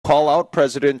call out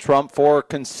President Trump for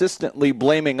consistently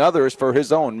blaming others for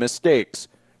his own mistakes.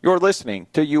 You're listening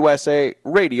to USA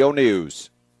Radio News.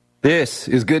 This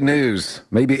is good news,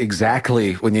 maybe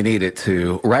exactly when you need it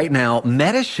to. Right now,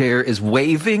 MediShare is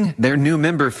waiving their new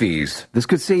member fees. This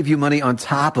could save you money on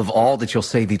top of all that you'll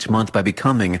save each month by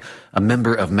becoming a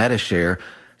member of MediShare.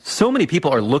 So many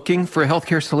people are looking for a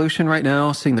healthcare solution right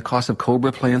now, seeing the cost of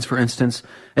COBRA plans, for instance.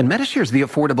 And MediShare is the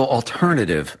affordable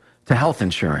alternative to health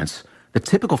insurance. The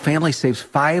typical family saves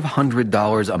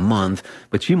 $500 a month,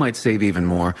 but you might save even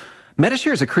more.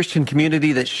 MediShare is a Christian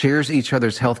community that shares each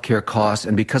other's healthcare costs,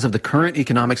 and because of the current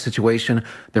economic situation,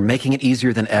 they're making it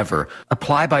easier than ever.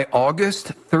 Apply by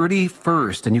August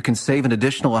 31st, and you can save an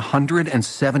additional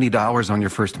 $170 on your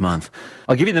first month.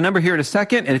 I'll give you the number here in a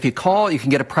second, and if you call, you can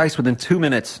get a price within 2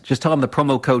 minutes. Just tell them the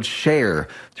promo code SHARE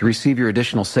to receive your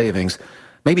additional savings.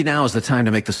 Maybe now is the time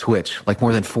to make the switch, like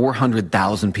more than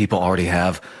 400,000 people already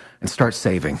have, and start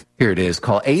saving. Here it is.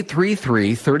 Call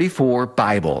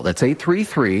 833-34-BIBLE. That's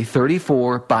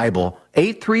 833-34-BIBLE.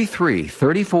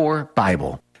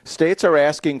 833-34-BIBLE. States are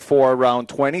asking for around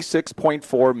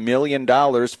 $26.4 million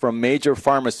from major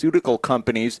pharmaceutical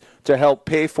companies to help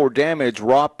pay for damage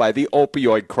wrought by the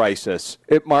opioid crisis.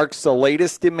 It marks the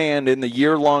latest demand in the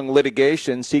year-long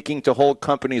litigation seeking to hold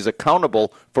companies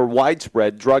accountable for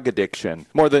widespread drug addiction.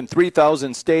 More than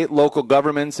 3,000 state, local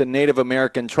governments, and Native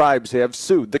American tribes have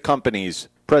sued the companies.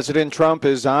 President Trump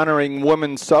is honoring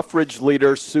woman suffrage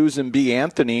leader Susan B.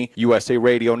 Anthony. USA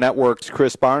Radio Network's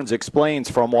Chris Barnes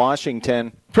explains from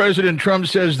Washington. President Trump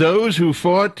says those who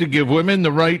fought to give women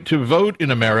the right to vote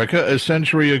in America a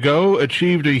century ago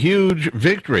achieved a huge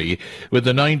victory with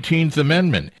the 19th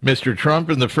Amendment. Mr. Trump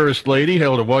and the First Lady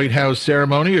held a White House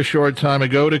ceremony a short time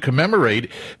ago to commemorate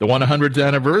the 100th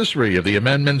anniversary of the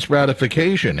amendment's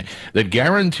ratification that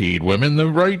guaranteed women the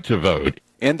right to vote.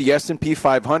 And the S&P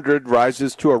 500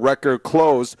 rises to a record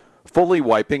close, fully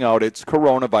wiping out its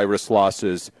coronavirus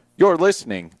losses. You're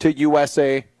listening to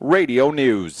USA Radio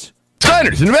News.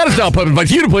 Steiner's, the Nevada Style Pub, invites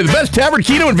you to play the best tavern,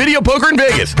 keno, and video poker in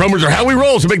Vegas. Promos are how we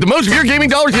roll, so make the most of your gaming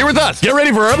dollars here with us. Get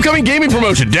ready for our upcoming gaming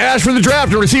promotion. Dash for the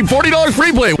draft and receive $40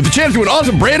 free play with the chance to win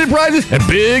awesome branded prizes and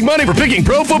big money for picking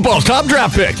pro football's top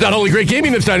draft picks. Not only great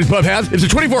gaming that Steiner's Pub has, it's the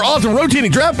 24 awesome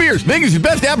rotating draft beers. Vegas'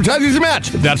 best advertising to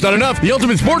match. If that's not enough, the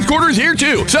Ultimate Sports Quarter is here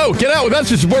too. So get out with us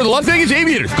to support the Las Vegas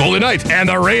Aviators, Golden Knights, and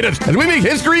the Raiders as we make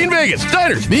history in Vegas.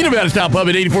 Steiner's, the Nevada Style Pub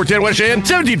at 8410 West Shan,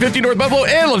 1750 North Buffalo,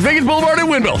 and Las Vegas Boulevard in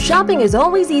Winville. Shopping is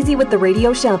always easy with the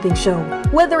Radio Shopping Show.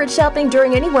 Whether it's shopping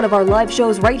during any one of our live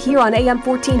shows right here on AM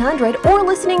 1400 or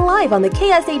listening live on the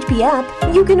KSHP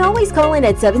app, you can always call in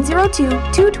at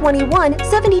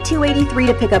 702-221-7283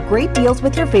 to pick up great deals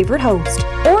with your favorite host.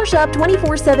 Or shop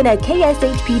 24/7 at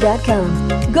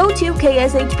KSHP.com. Go to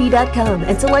KSHP.com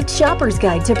and select Shopper's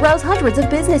Guide to browse hundreds of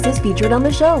businesses featured on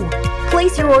the show.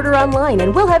 Place your order online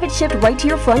and we'll have it shipped right to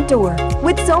your front door.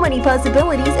 With so many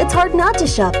possibilities, it's hard not to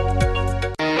shop.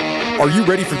 Are you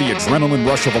ready for the adrenaline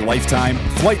rush of a lifetime?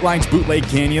 Flightline's Bootleg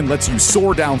Canyon lets you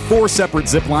soar down 4 separate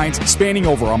zip lines spanning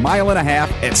over 1.5 miles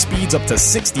at speeds up to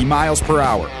 60 miles per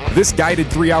hour. This guided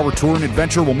 3-hour tour and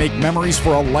adventure will make memories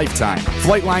for a lifetime.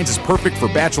 Flightlines is perfect for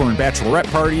bachelor and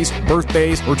bachelorette parties,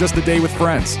 birthdays, or just a day with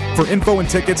friends. For info and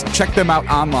tickets, check them out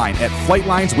online at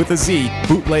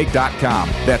flightlinesbootleg.com.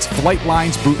 That's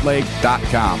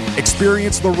flightlinesbootleg.com.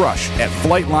 Experience the rush at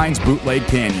Flightline's Bootleg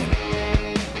Canyon.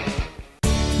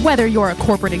 Whether you're a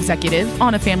corporate executive,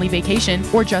 on a family vacation,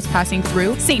 or just passing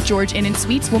through, St. George Inn &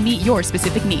 Suites will meet your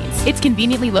specific needs. It's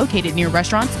conveniently located near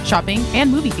restaurants, shopping,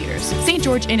 and movie theaters. St.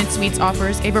 George Inn & Suites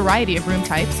offers a variety of room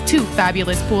types, 2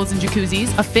 fabulous pools and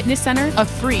jacuzzis, a fitness center, a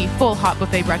free full hot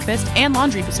buffet breakfast, and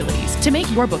laundry facilities. To make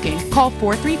your booking, call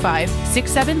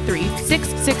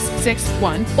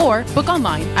 435-673-6661 or book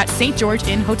online at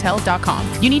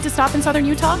stgeorgeinnhotel.com. You need to stop in Southern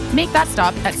Utah? Make that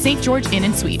stop at St. George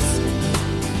Inn & Suites.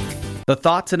 The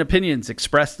thoughts and opinions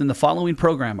expressed in the following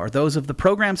program are those of the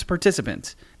program's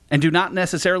participants and do not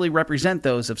necessarily represent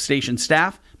those of station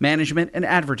staff, management, and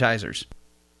advertisers.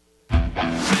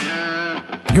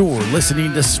 You're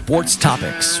listening to Sports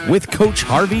Topics with Coach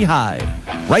Harvey Hyde,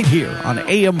 right here on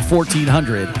AM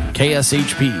 1400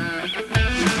 KSHP.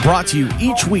 Brought to you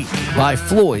each week by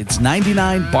Floyd's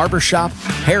 99 Barbershop,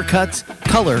 Haircuts,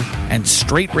 Color, and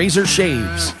Straight Razor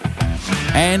Shaves.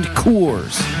 And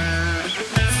Coors.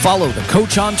 Follow the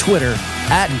coach on Twitter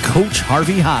at Coach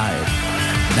Harvey Hyde.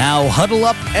 Now huddle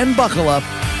up and buckle up.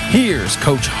 Here's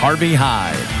Coach Harvey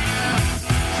Hyde.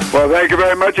 Well, thank you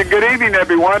very much, and good evening,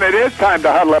 everyone. It is time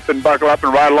to huddle up and buckle up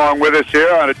and ride along with us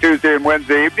here on a Tuesday and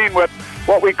Wednesday evening with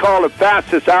what we call the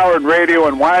fastest hour in radio.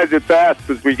 And why is it fast?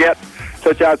 Because we get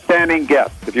such outstanding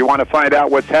guests. If you want to find out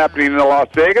what's happening in Las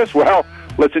Vegas, well,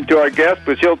 listen to our guest,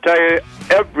 because he'll tell you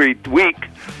every week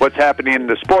what's happening in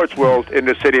the sports world in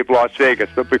the city of Las Vegas.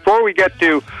 But before we get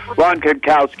to Ron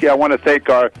Kantowski, I want to thank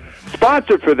our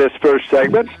sponsor for this first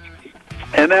segment,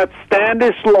 and that's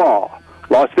Standish Law,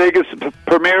 Las Vegas'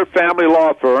 premier family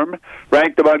law firm,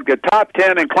 ranked among the top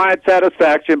 10 in client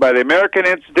satisfaction by the American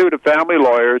Institute of Family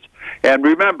Lawyers. And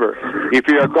remember, if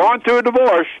you are going through a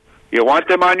divorce, you want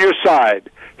them on your side.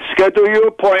 Schedule your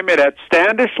appointment at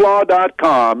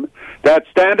StandishLaw.com. That's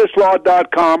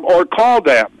StandishLaw.com, or call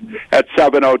them at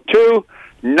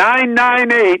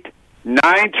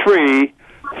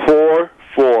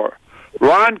 702-998-9344.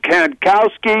 Ron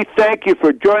Kantowski, thank you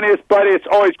for joining us, buddy. It's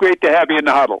always great to have you in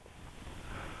the huddle.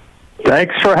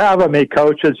 Thanks for having me,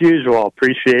 Coach, as usual.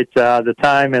 Appreciate the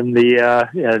time and the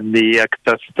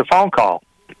phone call.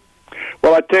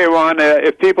 Well, I tell you, Ron,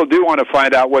 if people do want to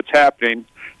find out what's happening,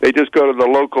 they just go to the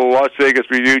local Las Vegas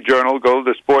Review-Journal, go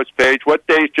to the sports page. What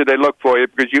days should they look for you?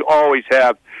 Because you always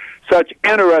have such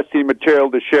interesting material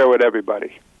to share with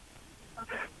everybody.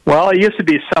 Well, it used to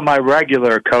be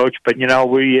semi-regular, Coach, but we in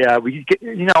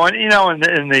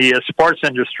the sports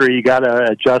industry, you got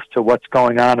to adjust to what's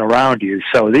going on around you.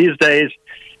 So these days,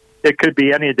 it could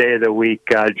be any day of the week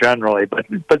generally, but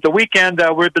the weekend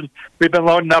we've been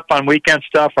loading up on weekend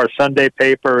stuff. Our Sunday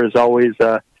paper is always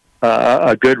a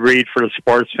good read for the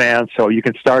sports fans, so you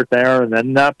can start there and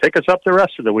then pick us up the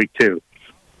rest of the week too.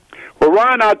 Well,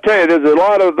 Ron, I'll tell you, there's a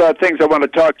lot of things I want to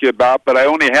talk to you about, but I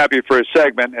only have you for a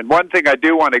segment. And one thing I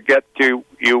do want to get to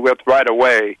you with right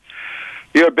away,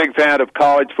 you're a big fan of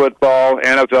college football,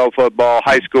 NFL football,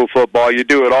 high school football. You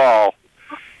do it all.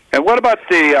 And what about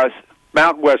the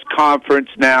Mountain West Conference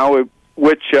now,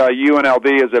 which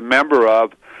UNLV is a member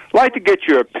of? I'd like to get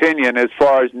your opinion as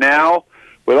far as now,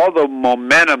 with all the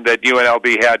momentum that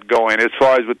UNLV had going, as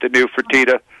far as with the new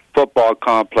Fertitta football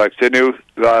complex, the new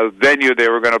venue they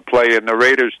were going to play in, the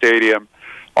Raiders Stadium,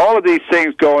 all of these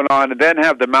things going on, and then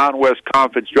have the Mountain West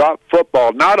Conference drop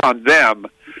football, not on them,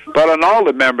 but on all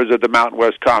the members of the Mountain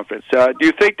West Conference. Do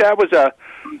you think that was a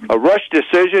rush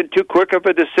decision, too quick of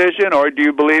a decision, or do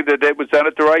you believe that it was done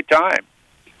at the right time?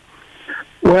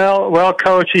 Well,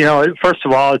 Coach, first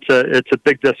of all, it's a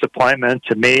big disappointment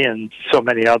to me and so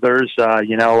many others.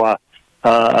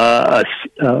 A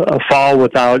fall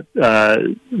without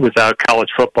college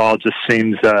football just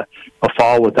seems a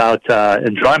fall without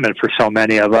enjoyment for so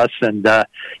many of us, and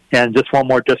just one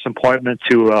more disappointment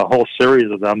to a whole series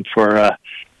of them for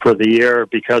the year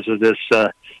because of this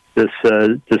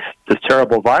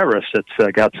terrible virus that's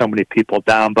got so many people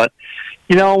down. But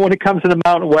when it comes to the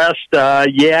Mountain West,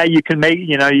 you can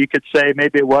you could say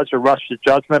maybe it was a rush to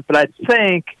judgment, but I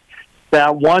think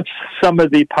that once some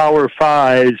of the Power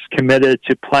Fives committed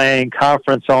to playing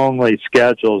conference-only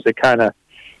schedules, it kind of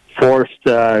forced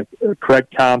Craig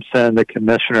Thompson, the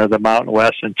commissioner of the Mountain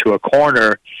West, into a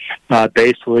corner,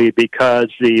 basically because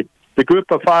the group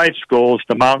of five schools,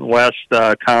 the Mountain West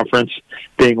Conference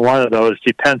being one of those,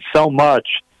 depends so much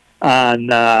on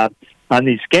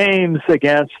these games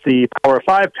against the Power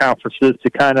Five conferences to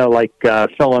kind of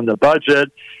fill in the budget,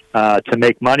 to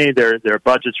make money. Their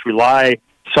budgets rely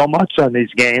so much on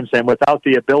these games, and without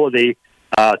the ability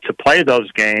to play those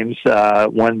games,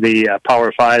 when the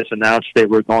Power Fives announced they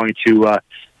were going to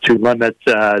limit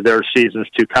their seasons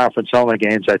to conference-only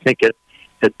games, I think it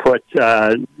put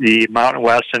the Mountain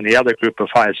West and the other group of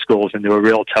five schools into a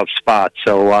real tough spot.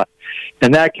 So,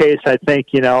 in that case, I think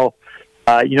the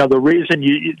reason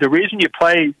you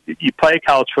play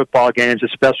college football games,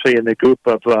 especially in the group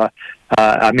of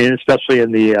especially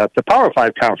in the Power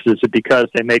Five conferences, is because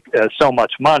they make so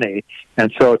much money,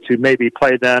 and so to maybe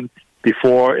play them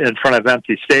before in front of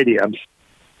empty stadiums,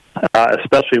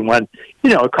 especially when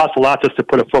it costs a lot just to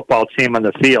put a football team on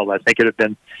the field. I think it would have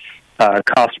been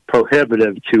cost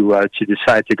prohibitive to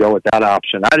decide to go with that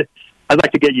option. I'd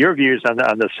like to get your views on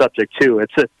the subject too.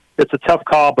 It's a tough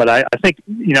call, but I think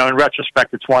in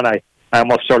retrospect, it's one I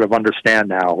almost sort of understand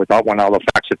now without when all the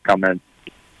facts have come in.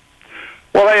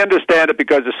 Well, I understand it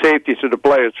because of safety to the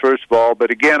players, first of all.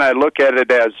 But again, I look at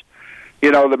it as,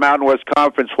 the Mountain West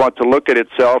Conference wants to look at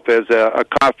itself as a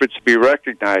conference to be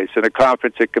recognized and a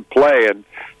conference that can play and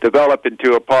develop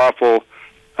into a powerful,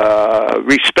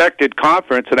 respected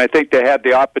conference. And I think they had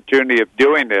the opportunity of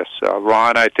doing this,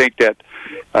 Ron. I think that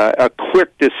a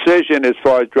quick decision as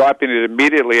far as dropping it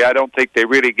immediately, I don't think they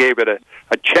really gave it a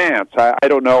chance. I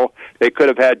don't know. They could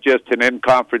have had just an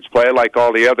in-conference play like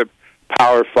all the other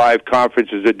Power Five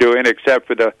conferences are doing, except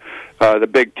for the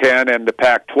Big Ten and the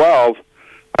Pac-12.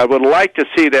 I would like to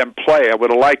see them play. I would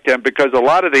have liked them because a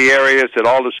lot of the areas that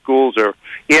all the schools are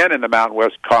in the Mountain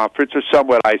West Conference are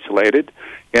somewhat isolated,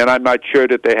 and I'm not sure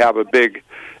that they have a big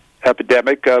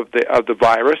epidemic of the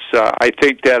virus. I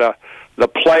think that the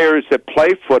players that play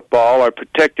football are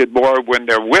protected more when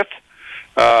they're with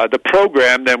the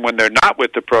program than when they're not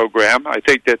with the program. I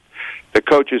think that the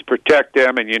coaches protect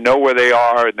them, and you know where they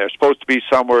are, and they're supposed to be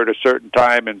somewhere at a certain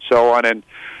time, and so on. And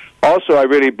also, I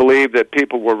really believe that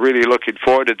people were really looking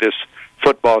forward to this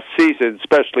football season,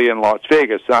 especially in Las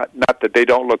Vegas. Not that they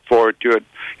don't look forward to it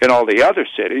in all the other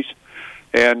cities.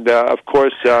 And, of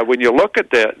course, when you look at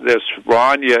this,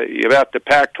 Ron, you have the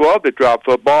Pac-12 that drop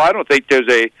football. I don't think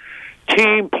there's a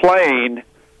team playing,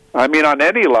 on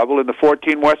any level in the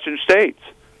 14 western states,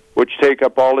 which take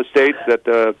up all the states that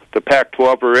the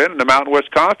Pac-12 are in the Mountain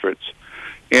West Conference.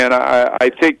 And I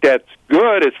think that's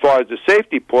good as far as the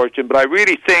safety portion, but I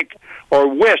really think or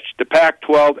wish the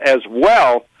Pac-12 as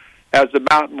well as the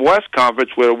Mountain West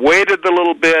Conference would have waited a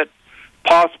little bit,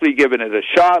 possibly given it a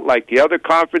shot like the other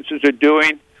conferences are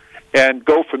doing, and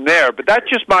go from there. But that's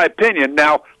just my opinion.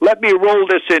 Now, let me roll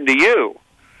this into you.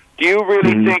 Do you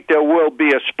really think there will be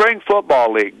a spring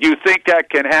football league? Do you think that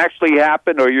can actually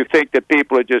happen, or you think that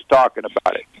people are just talking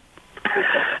about it?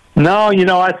 No,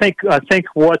 I think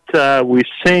what we've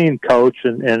seen, Coach,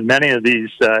 and many of these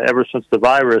ever since the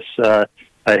virus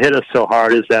hit us so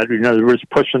hard is that we're just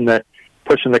pushing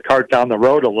the cart down the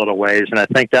road a little ways, and I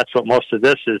think that's what most of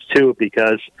this is too.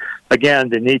 Because again,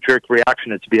 the knee-jerk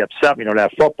reaction is to be upset, to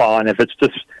have football, and if it's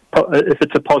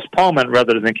a postponement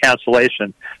rather than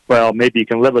cancellation, well, maybe you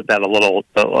can live with that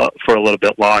for a little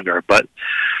bit longer. But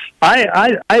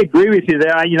I agree with you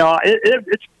there.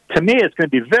 It's to me, it's going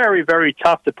to be very, very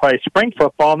tough to play spring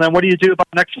football. And then what do you do about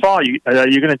next fall? You're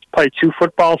going to play 2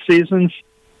 football seasons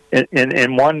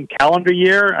in one calendar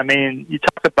year? You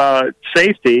talk about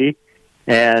safety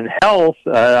and health.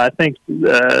 I think,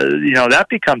 that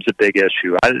becomes a big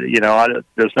issue.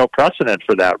 There's no precedent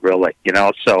for that, really.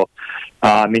 So,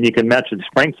 you can mention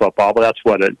spring football, but that's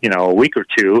a week or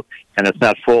two, and it's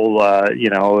not full,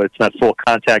 it's not full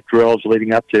contact drills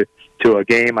leading up to a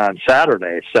game on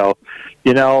Saturday. So,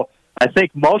 I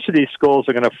think most of these schools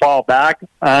are going to fall back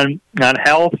on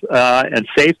health and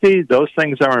safety. Those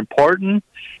things are important.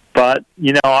 But,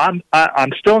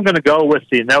 I'm still going to go with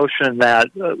the notion that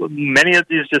many of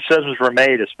these decisions were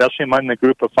made, especially among the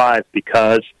group of 5,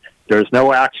 because there's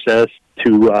no access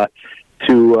to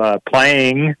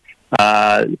playing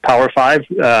Power 5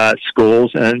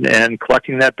 schools and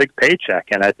collecting that big paycheck.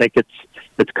 And I think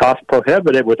it's cost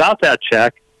prohibitive. Without that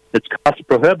check, it's cost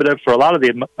prohibitive for a lot of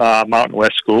the Mountain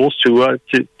West schools to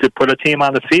put a team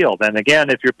on the field. And again,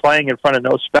 if you're playing in front of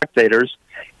no spectators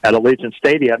at Allegiant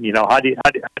Stadium, how do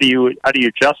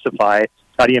you justify?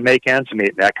 How do you make ends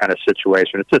meet in that kind of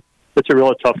situation? It's a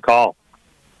really tough call.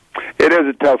 It is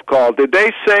a tough call. Did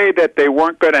they say that they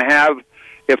weren't going to have,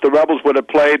 if the Rebels would have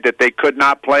played, that they could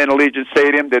not play in Allegiant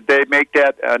Stadium? Did they make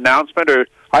that announcement, or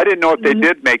I didn't know if they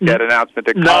did make that announcement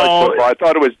to college football. I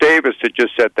thought it was Davis that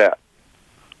just said that.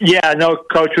 Yeah, no,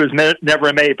 Coach, it was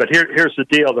never made. But here's the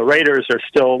deal: the Raiders are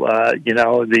still,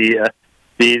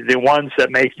 the ones that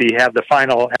have the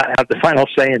final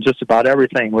say in just about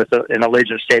everything in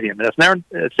Allegiant Stadium. And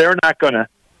if they're not going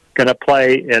to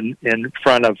play in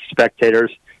front of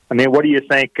spectators, what do you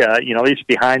think? At least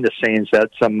behind the scenes,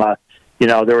 that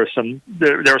there was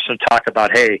some talk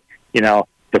about, hey,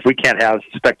 if we can't have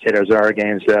spectators at our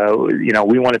games,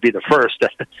 we want to be the first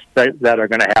that are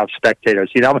going to have spectators.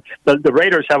 The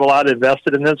Raiders have a lot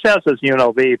invested in this, as does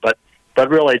UNLV, but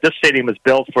really, this stadium is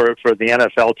built for the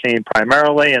NFL team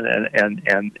primarily, and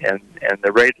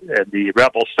the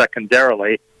Rebels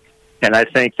secondarily. And I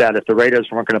think that if the Raiders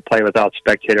weren't going to play without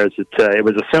spectators, it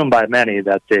was assumed by many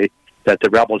that the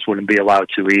Rebels wouldn't be allowed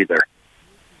to either.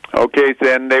 Okay,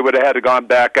 then they would have had to gone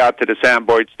back out to the Sam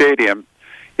Boyd Stadium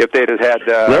if they'd have had.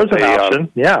 There's an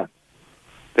option, yeah.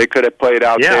 They could have played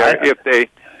out there if they,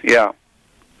 yeah.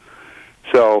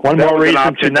 So one more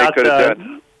reason to not.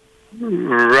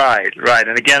 Right.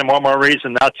 And again, one more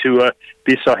reason not to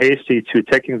be so hasty to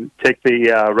take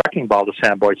the wrecking ball to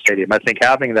Sam Boyd Stadium. I think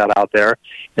having that out there,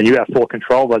 and you have full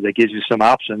control of it, gives you some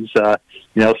options.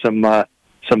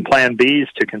 Some Plan Bs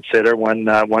to consider when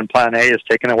Plan A is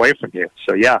taken away from you.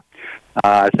 So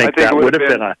I think that would have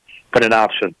been an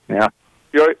option. Yeah,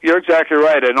 you're exactly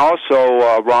right, and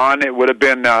also Ron, it would have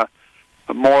been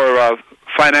more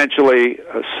financially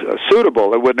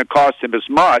suitable. It wouldn't have cost him as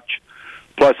much.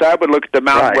 Plus, I would look at the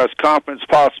Mountain West Conference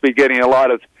possibly getting a lot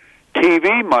of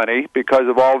TV money because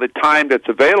of all the time that's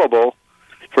available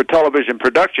for television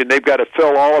production. They've got to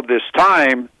fill all of this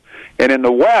time, and in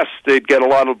the West, they'd get a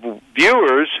lot of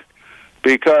viewers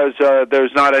because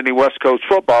there's not any West Coast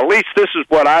football. At least this is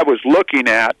what I was looking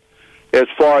at as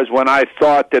far as when I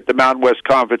thought that the Mountain West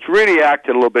Conference really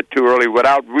acted a little bit too early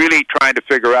without really trying to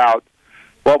figure out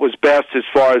what was best as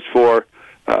far as for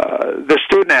the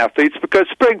student athletes, because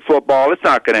spring football, it's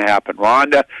not going to happen,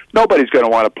 Ron. Nobody's going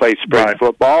to want to play spring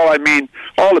football. I mean,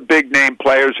 all the big-name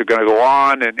players are going to go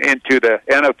on and into the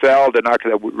NFL. They're not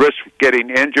going to risk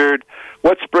getting injured.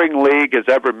 What spring league has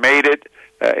ever made it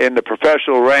in the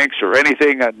professional ranks or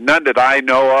anything? None that I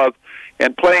know of.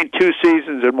 And playing 2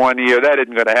 seasons in 1 year, that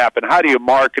isn't going to happen. How do you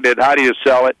market it? How do you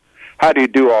sell it? How do you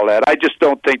do all that? I just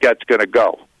don't think that's going to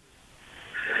go.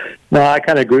 No, I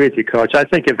kind of agree with you, Coach. I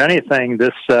think, if anything,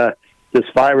 this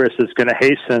virus is going to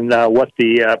hasten what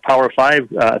the Power 5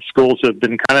 schools have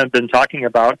been talking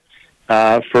about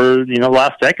for the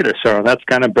last decade or so. And that's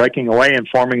kind of breaking away and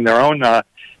forming their own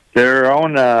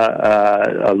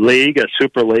league, a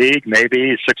super league,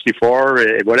 maybe 64,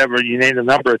 whatever you name the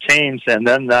number of teams, and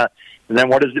then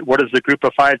what does the Group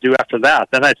of 5 do after that?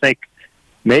 Then I think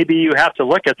maybe you have to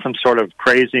look at some sort of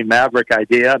crazy maverick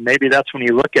idea. Maybe that's when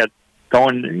you look at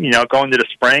going to the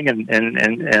spring and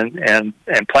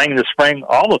playing the spring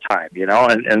all the time,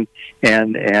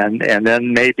 and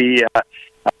then maybe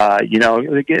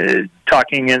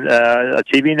talking in a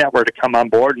TV network to come on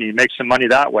board and you make some money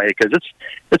that way, because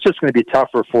it's just going to be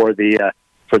tougher for the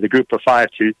Group of 5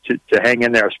 to hang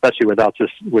in there, especially with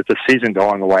the season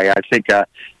going away. I think they're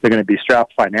going to be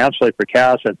strapped financially for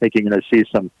cash. I think you're going to see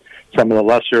some of the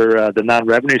lesser, the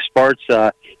non-revenue sports,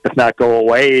 if not go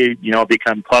away,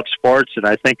 become club sports. And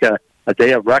I think a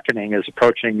day of reckoning is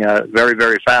approaching very,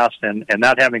 very fast. And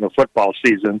not having a football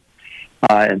season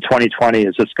in 2020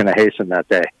 is just going to hasten that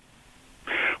day.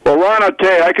 Well, Ron, I'll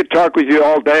tell you, I could talk with you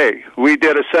all day. We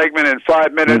did a segment in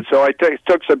 5 minutes, so I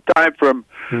took some time from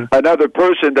another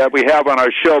person that we have on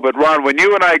our show. But, Ron, when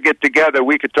you and I get together,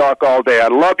 we could talk all day. I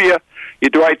love you. You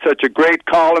write such a great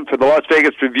column for the Las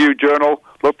Vegas Review-Journal.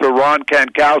 Look for Ron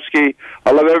Kantowski.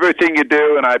 I love everything you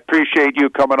do, and I appreciate you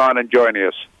coming on and joining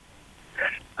us.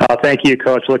 Thank you,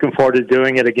 Coach. Looking forward to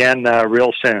doing it again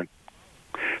real soon.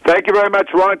 Thank you very much,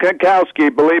 Ron Kantowski.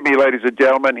 Believe me, ladies and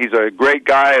gentlemen, he's a great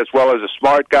guy as well as a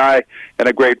smart guy and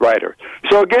a great writer.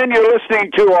 So again, you're listening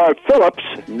to our Phillips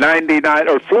 99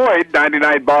 or Floyd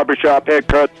 99 Barbershop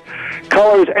Haircuts,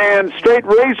 Colors, and Straight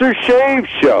Razor Shave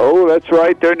Show. That's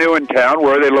right, they're new in town.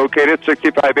 Where are they located?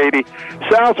 6580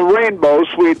 South Rainbow,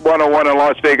 Suite 101 in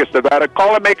Las Vegas, Nevada.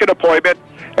 Call and make an appointment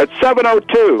at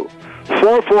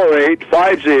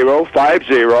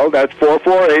 702-448-5050. That's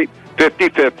 448-5050.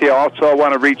 Also, I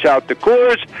want to reach out to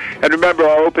Coors. And remember,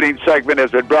 our opening segment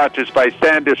has been brought to us by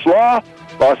Standish Law,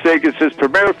 Las Vegas'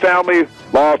 premier family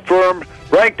law firm,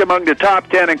 ranked among the top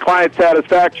 10 in client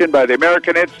satisfaction by the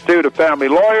American Institute of Family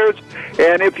Lawyers.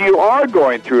 And if you are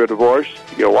going through a divorce,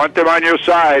 you want them on your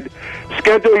side,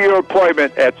 schedule your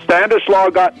appointment at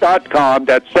StandishLaw.com.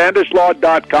 That's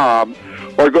StandishLaw.com.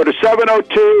 Or go to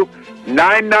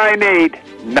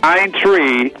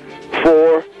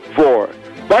 702-998-9344.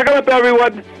 Buckle up,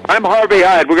 everyone. I'm Harvey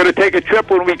Hyde. We're going to take a trip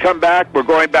when we come back. We're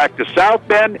going back to South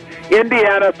Bend,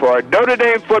 Indiana for our Notre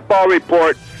Dame football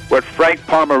report with Frank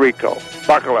Pomarico.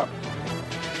 Buckle up.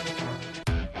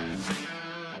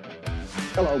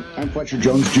 Hello, I'm Fletcher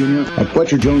Jones Jr. At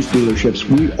Fletcher Jones Dealerships,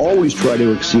 we always try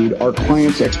to exceed our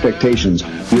clients' expectations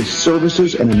with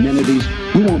services and amenities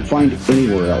you won't find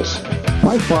anywhere else.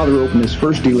 My father opened his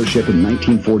first dealership in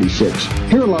 1946.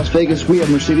 Here in Las Vegas, we have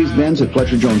Mercedes-Benz at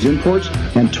Fletcher Jones Imports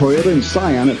and Toyota and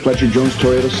Scion at Fletcher Jones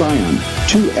Toyota Scion.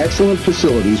 Two excellent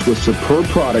facilities with superb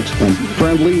products and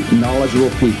friendly,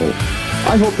 knowledgeable people.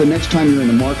 I hope the next time you're in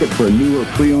the market for a new or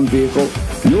pre-owned vehicle,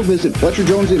 you'll visit Fletcher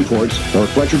Jones Imports or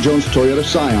Fletcher Jones Toyota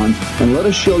Scion and let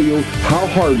us show you how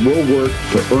hard we'll work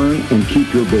to earn and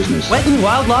keep your business. Wet n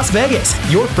Wild Las Vegas.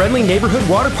 Your friendly neighborhood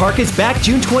water park is back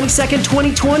June 22nd,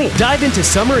 2020. Dive into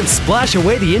summer and splash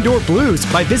away the indoor blues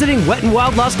by visiting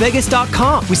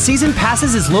wetnwildlasvegas.com with season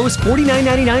passes as low as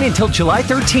 $49.99 until July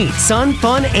 13th. Sun,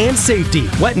 fun, and safety.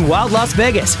 Wet n Wild Las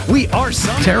Vegas. We are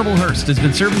some. Terrible Hearst has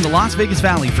been serving the Las Vegas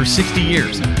Valley for 60 years.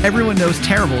 Everyone knows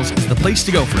Terrible's is the place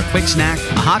to go for a quick snack,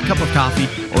 a hot cup of coffee,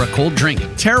 or a cold drink.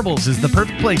 Terrible's is the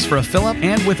perfect place for a fill-up,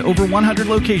 and with over 100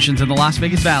 locations in the Las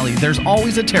Vegas Valley, there's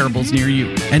always a Terrible's near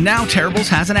you. And now Terrible's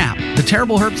has an app. The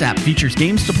Terrible Herbs app features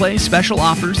games to play, special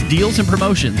offers, deals, and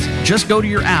promotions. Just go to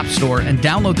your app store and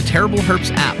download the Terrible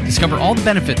Herbs app. Discover all the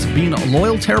benefits of being a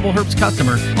loyal Terrible Herbs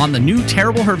customer on the new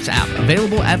Terrible Herbs app,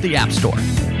 available at the App Store.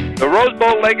 The Rose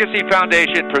Bowl Legacy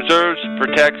Foundation preserves,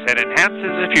 protects, and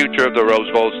enhances the future of the Rose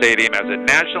Bowl Stadium as a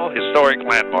National Historic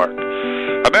Landmark.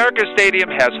 America's Stadium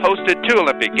has hosted 2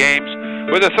 Olympic Games,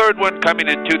 with a third one coming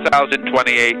in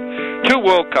 2028, 2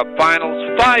 World Cup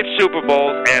finals, 5 Super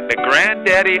Bowls, and the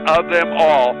granddaddy of them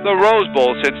all, the Rose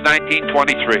Bowl since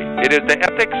 1923. It is the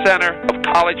epic center of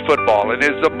college football and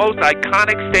is the most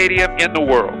iconic stadium in the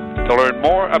world. To learn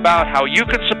more about how you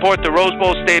can support the Rose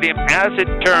Bowl Stadium as it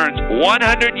turns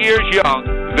 100 years young,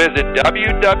 visit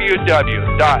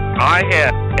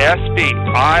www.inspire,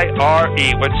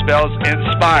 which spells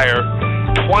inspire,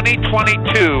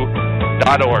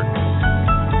 2022.org.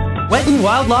 Wet n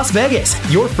Wild Las Vegas.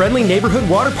 Your friendly neighborhood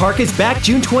water park is back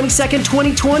June 22nd,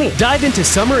 2020. Dive into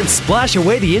summer and splash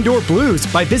away the indoor blues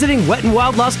by visiting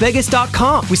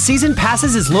wetandwildlasvegas.com with season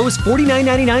passes as low as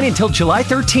 $49.99 until July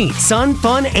 13th. Sun,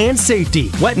 fun, and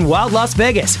safety. Wet n Wild Las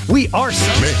Vegas. We are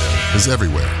Mayhem is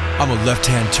everywhere. I'm a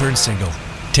left-hand turn signal.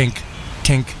 Tink,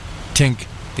 tink, tink.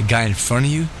 The guy in front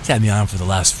of you, he's had me on for the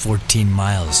last 14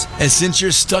 miles. And since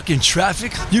you're stuck in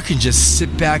traffic, you can just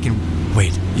sit back and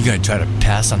wait. You gonna try to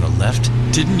pass on the left?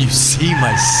 Didn't you see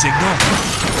my signal?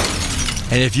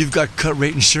 And if you've got cut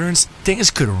rate insurance, things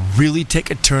could really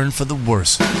take a turn for the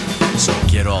worse. So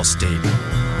get Allstate.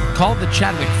 Call the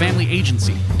Chadwick Family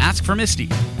Agency. Ask for Misty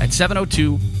at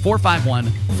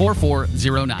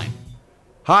 702-451-4409.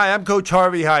 Hi, I'm Coach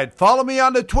Harvey Hyde. Follow me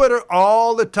on the Twitter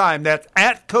all the time. That's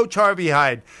at Coach Harvey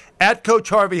Hyde. At Coach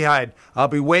Harvey Hyde. I'll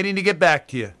be waiting to get back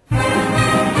to you.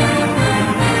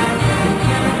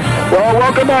 Well,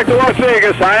 welcome back to Las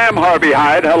Vegas. I am Harvey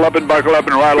Hyde. Huddle up and buckle up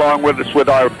and ride along with us with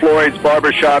our Floyd's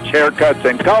Barbershops, Haircuts,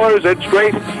 and Colors. It's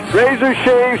Straight Razor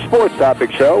Shave Sports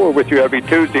Topic Show. We're with you every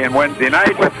Tuesday and Wednesday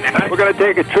night. We're going to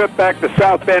take a trip back to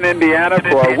South Bend, Indiana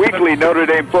for our weekly Notre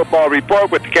Dame football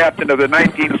report with the captain of the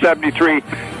 1973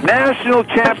 National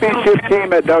Championship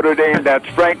team at Notre Dame. That's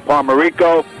Frank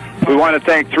Pomarico. We want to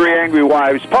thank Three Angry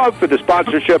Wives Pub for the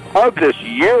sponsorship of this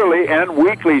yearly and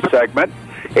weekly segment.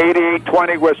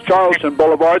 8820 West Charleston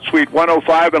Boulevard, Suite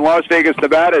 105 in Las Vegas,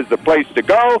 Nevada is the place to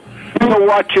go to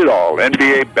watch it all.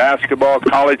 NBA basketball,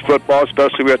 college football,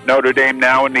 especially with Notre Dame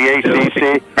now in the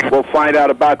ACC. We'll find out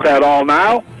about that all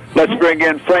now. Let's bring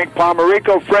in Frank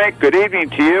Pomarico. Frank, good evening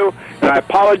to you. And I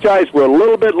apologize, we're a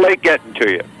little bit late getting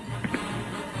to you.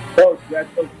 Coach,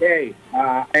 that's okay.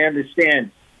 I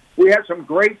understand. We have some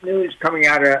great news coming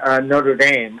out of Notre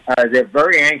Dame. They're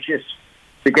very anxious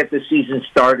to get the season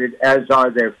started, as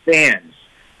are their fans.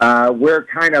 We're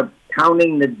kind of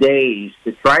counting the days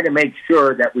to try to make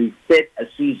sure that we fit a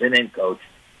season in, Coach.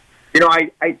 You know,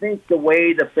 I think the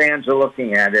way the fans are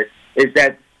looking at it is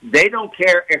that they don't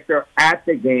care if they're at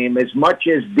the game as much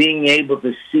as being able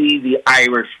to see the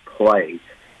Irish play.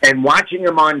 And watching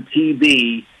them on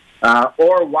TV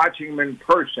or watching them in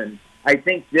person, I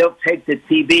think they'll take the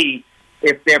TV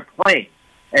if they're playing.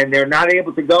 And they're not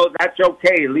able to go, that's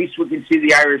okay. At least we can see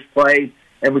the Irish play,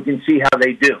 and we can see how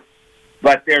they do.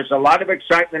 But there's a lot of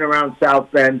excitement around South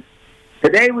Bend.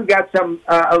 Today we got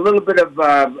a little bit of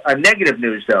negative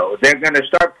news, though. They're going to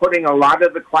start putting a lot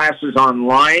of the classes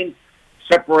online,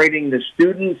 separating the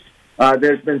students.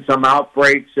 There's been some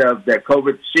outbreaks of the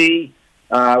COVID-C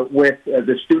with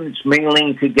the students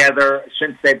mingling together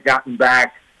since they've gotten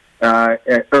back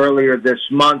earlier this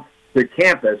month to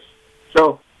campus.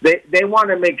 So they want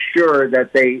to make sure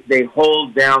that they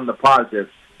hold down the positives.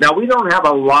 Now, we don't have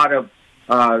a lot of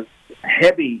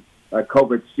heavy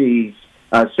COVID-C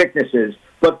sicknesses,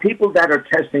 but people that are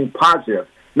testing positive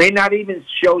may not even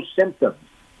show symptoms,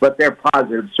 but they're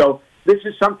positive. So this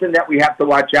is something that we have to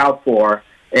watch out for,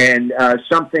 and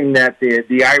something that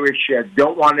the Irish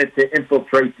don't want it to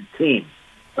infiltrate the team.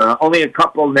 Only a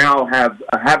couple now have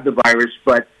the virus,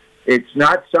 but it's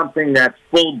not something that's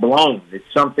full-blown. It's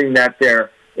something that they're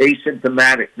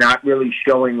asymptomatic, not really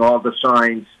showing all the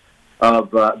signs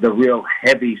of the real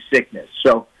heavy sickness.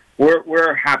 So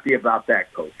we're happy about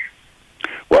that, Coach.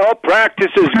 Well,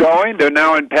 practice is going. They're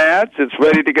now in pads. It's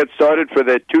ready to get started for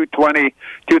the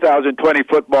 2020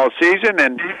 football season.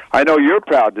 And I know you're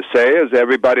proud to say, as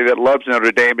everybody that loves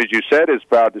Notre Dame, as you said, is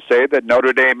proud to say that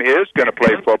Notre Dame is going to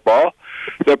play football.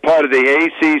 They're part of the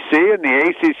ACC, and the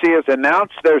ACC has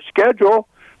announced their schedule.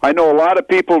 I know a lot of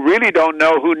people really don't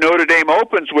know who Notre Dame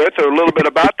opens with, or a little bit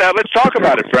about that. Let's talk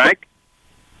about it, Frank.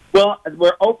 Well,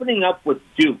 we're opening up with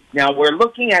Duke. Now, we're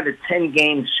looking at a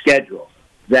 10-game schedule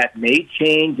that may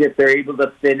change if they're able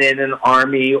to fit in an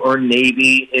Army or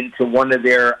Navy into one of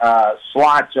their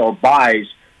slots or buys.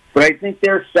 But I think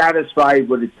they're satisfied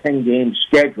with a 10-game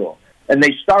schedule. And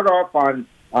they start off on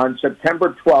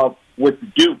September 12th with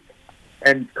Duke.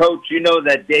 And, Coach, you know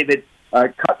that David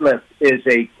Cutcliffe is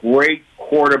a great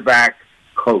quarterback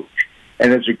coach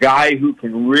and is a guy who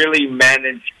can really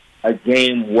manage a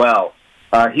game well.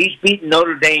 He's beaten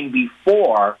Notre Dame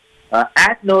before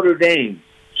at Notre Dame.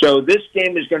 So this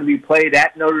game is going to be played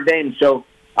at Notre Dame. So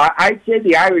I'd say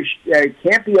the Irish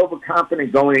can't be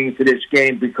overconfident going into this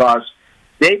game because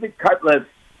David Cutcliffe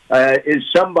is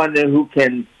someone who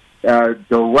can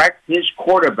direct his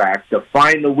quarterback to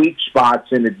find the weak spots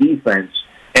in the defense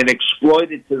and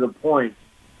exploit it to the point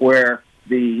where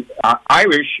the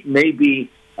Irish may be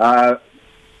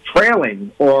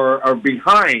trailing or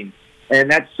behind, and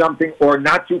that's something, or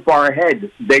not too far ahead.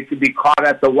 They could be caught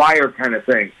at the wire kind of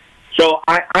thing. So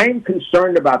I am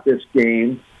concerned about this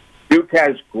game. Duke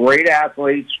has great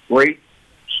athletes, great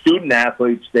student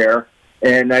athletes there,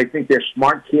 and I think they're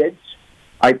smart kids.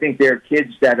 I think they're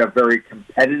kids that are very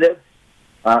competitive.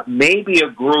 Maybe a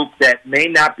group that may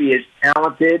not be as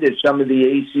talented as some of the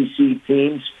ACC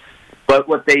teams, but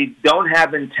what they don't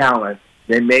have in talent,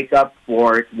 they make up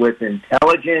for it with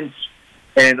intelligence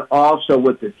and also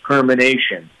with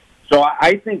determination. So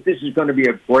I think this is going to be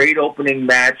a great opening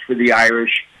match for the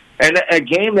Irish, and a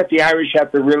game that the Irish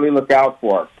have to really look out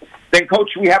for. Then, Coach,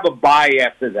 we have a bye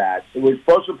after that. It was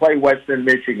supposed to play Western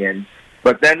Michigan,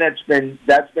 but then that's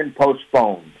been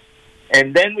postponed.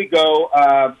 And then we go,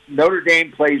 Notre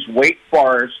Dame plays Wake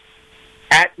Forest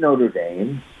at Notre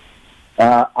Dame.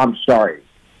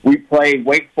 We play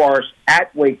Wake Forest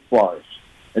at Wake Forest,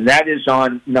 and that is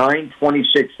on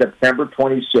 9/26, September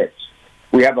 26th.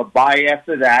 We have a bye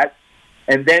after that,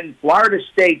 and then Florida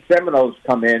State Seminoles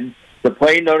come in to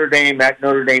play Notre Dame at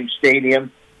Notre Dame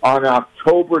Stadium on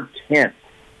October 10th.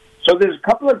 So there's a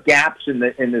couple of gaps in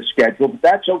the schedule, but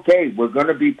that's okay. We're going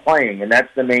to be playing, and that's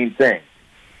the main thing.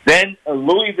 Then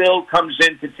Louisville comes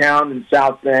into town in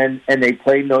South Bend, and they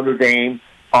play Notre Dame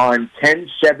on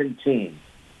 10/17.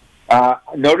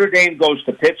 Notre Dame goes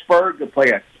to Pittsburgh to play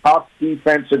a tough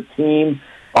defensive team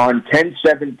on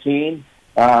 10/17.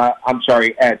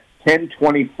 At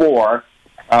 10/24,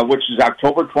 which is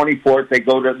October 24th.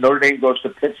 Notre Dame goes to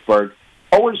Pittsburgh.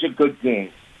 Always a good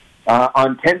game.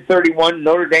 On 10/31,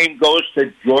 Notre Dame goes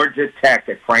to Georgia Tech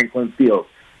at Franklin Field.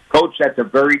 Coach, that's a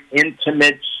very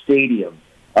intimate stadium,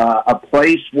 a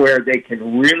place where they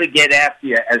can really get after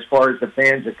you as far as the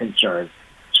fans are concerned.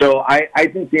 So I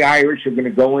think the Irish are going to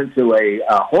go into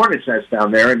a hornet's nest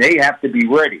down there, and they have to be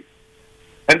ready.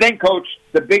 And then, Coach,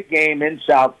 the big game in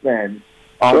South Bend.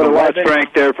 So to watch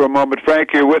Frank there for a moment. Frank,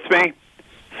 you with me?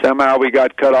 Somehow we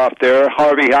got cut off there.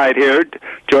 Harvey Hyde here,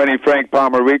 joining Frank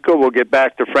Pomarico. We'll get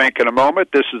back to Frank in a moment.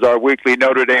 This is our weekly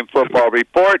Notre Dame football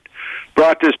report,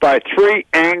 brought to us by Three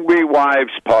Angry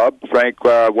Wives Pub. Frank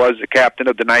was the captain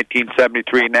of the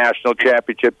 1973 National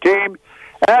Championship team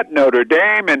at Notre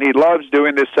Dame, and he loves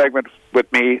doing this segment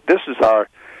with me. This is our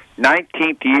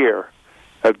 19th year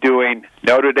of doing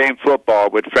Notre Dame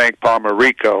football with Frank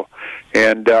Pomarico.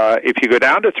 And if you go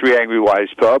down to Three Angry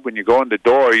Wives Pub, when you go in the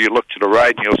door, you look to the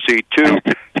right and you'll see two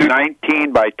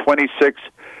 19 by 26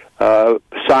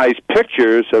 size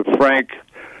pictures of Frank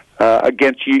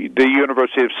against the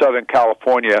University of Southern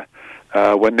California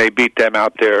when they beat them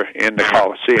out there in the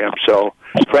Coliseum. So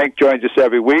Frank joins us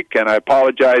every week, and I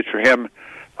apologize for him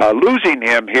losing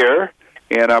him here,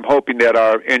 and I'm hoping that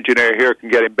our engineer here can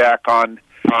get him back on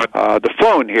the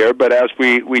phone here. But as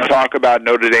we talk about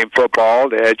Notre Dame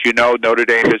football, as you know, Notre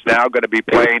Dame is now going to be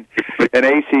playing an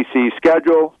ACC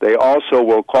schedule. They also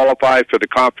will qualify for the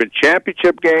conference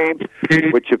championship game,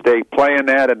 which if they play in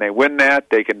that and they win that,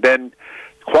 they can then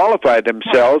qualify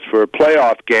themselves for a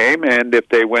playoff game, and if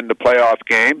they win the playoff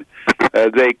game,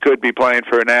 they could be playing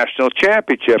for a national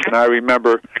championship. And I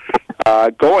remember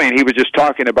he was just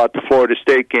talking about the Florida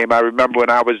State game. I remember when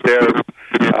I was there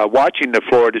watching the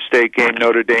Florida State game,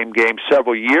 Notre Dame game,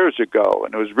 several years ago,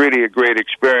 and it was really a great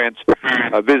experience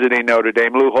visiting Notre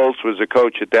Dame. Lou Holtz was the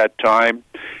coach at that time,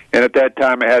 and at that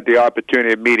time I had the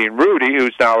opportunity of meeting Rudy,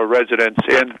 who's now a resident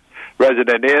in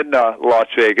Las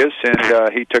Vegas,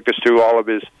 and he took us through all of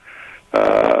his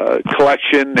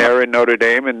collection there in Notre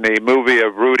Dame, and the movie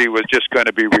of Rudy was just going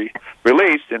to be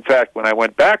released. In fact, when I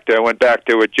went back there with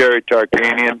Jerry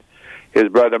Tarkanian, his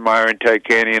brother Myron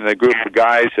Tarkanian, and a group of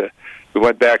guys. We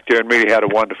went back there and really had a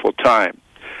wonderful time.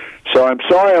 So I'm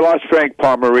sorry I lost Frank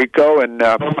Pomarico, and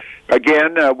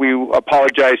again, we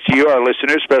apologize to you, our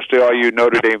listeners, especially all you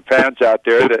Notre Dame fans out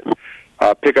there that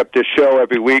pick up this show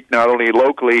every week, not only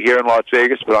locally here in Las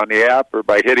Vegas, but on the app or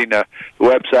by hitting the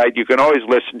website. You can always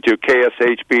listen to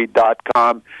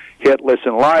kshb.com, hit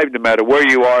listen live no matter where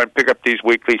you are, and pick up these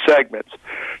weekly segments.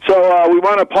 So we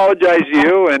want to apologize to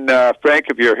you, and Frank,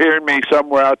 if you're hearing me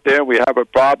somewhere out there, we have a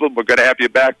problem. We're going to have you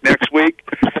back next week.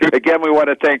 Again, we want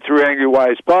to thank Three Angry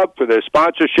Wives Pub for their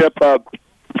sponsorship of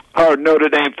our Notre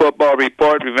Dame football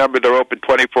report. Remember, they're open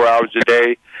 24 hours a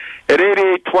day at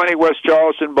 8820 West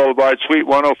Charleston Boulevard, Suite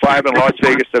 105 in Las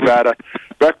Vegas, Nevada.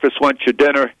 Breakfast, lunch, or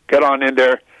dinner. Get on in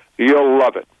there. You'll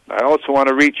love it. I also want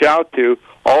to reach out to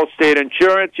Allstate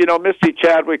Insurance. You know, Misty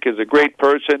Chadwick is a great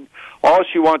person. All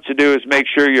she wants to do is make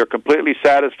sure you're completely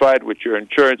satisfied with your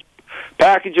insurance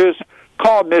packages.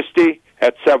 Call Misty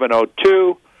at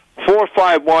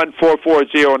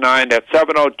 702-451-4409. That's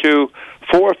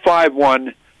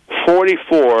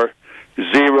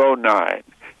 702-451-4409.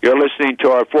 You're listening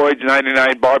to our Floyd's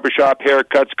 99 Barbershop,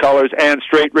 Haircuts, Colors, and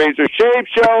Straight Razor Shave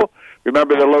Show.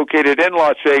 Remember, they're located in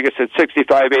Las Vegas at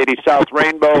 6580 South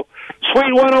Rainbow,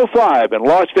 Suite 105 in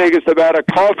Las Vegas, Nevada.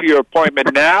 Call for your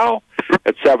appointment now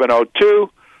at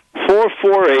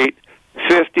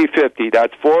 702-448-5050.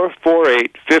 That's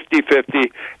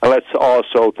 448-5050. And let's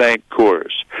also thank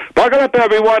Coors. Buckle up,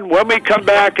 everyone. When we come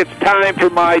back, it's time for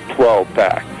my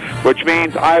 12-pack, which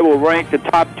means I will rank the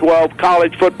top 12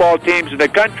 college football teams in the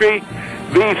country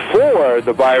before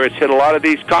the virus hit a lot of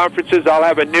these conferences. I'll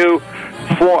have a new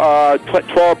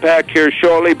 12-pack here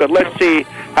shortly, but let's see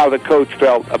how the coach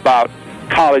felt about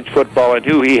college football and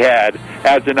who he had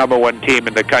as the number one team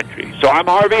in the country. So I'm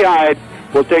Harvey Hyde.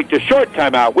 We'll take the short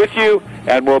time out with you,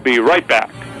 and we'll be right back.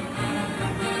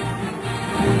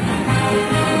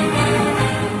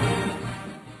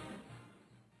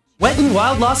 Wet n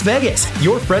Wild Las Vegas.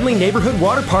 Your friendly neighborhood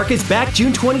water park is back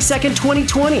June 22nd,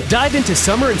 2020. Dive into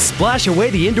summer and splash away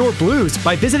the indoor blues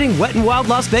by visiting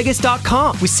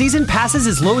wetandwildlasvegas.com with season passes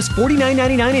as low as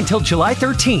 $49.99 until July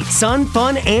 13th. Sun,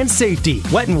 fun, and safety.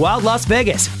 Wet n Wild Las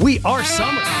Vegas. We are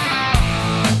summer.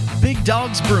 Big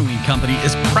Dogs Brewing Company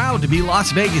is proud to be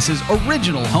Las Vegas's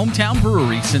original hometown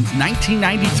brewery since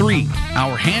 1993.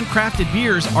 Our handcrafted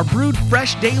beers are brewed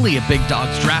fresh daily at Big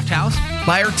Dogs Draft House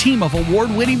by our team of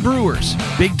award-winning brewers.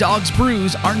 Big Dogs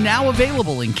brews are now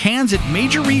available in cans at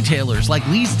major retailers like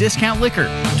Lee's Discount Liquor,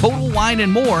 Total Wine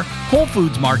and More, Whole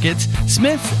Foods Markets,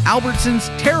 Smith's,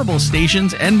 Albertsons, Terrible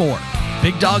Stations, and more.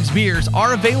 Big Dogs beers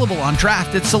are available on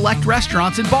draft at select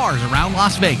restaurants and bars around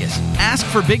Las Vegas. Ask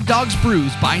for Big Dogs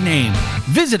Brews by name.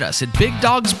 Visit us at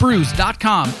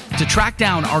BigDogsBrews.com to track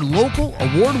down our local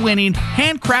award-winning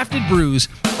handcrafted brews,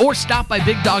 or stop by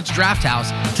Big Dogs Draft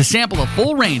House to sample a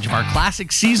full range of our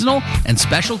classic seasonal and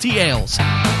specialty ales.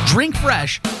 Drink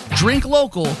fresh, drink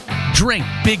local, drink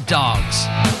Big Dogs.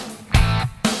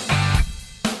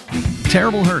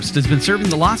 Terriblehurst has been serving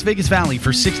the Las Vegas Valley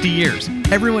for 60 years.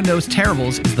 Everyone knows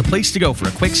Terrible's is the place to go for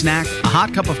a quick snack, a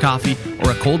hot cup of coffee,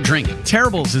 or a cold drink.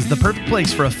 Terrible's is the perfect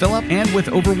place for a fill-up, and with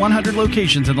over 100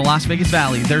 locations in the Las Vegas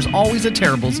Valley, there's always a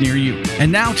Terrible's near you. And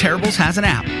now Terrible's has an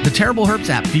app. The Terriblehurst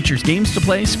app features games to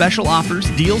play, special offers,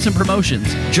 deals, and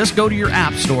promotions. Just go to your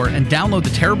app store and download the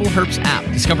Terriblehurst app.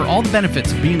 Discover all the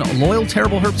benefits of being a loyal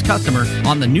Terriblehurst customer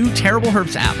on the new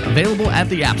Terriblehurst app, available at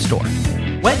the App Store.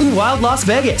 Wet n Wild Las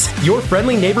Vegas. Your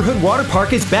friendly neighborhood water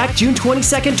park is back June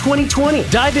 22nd, 2020.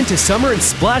 Dive into summer and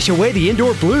splash away the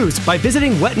indoor blues by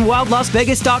visiting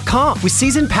wetandwildlasvegas.com with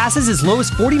season passes as low as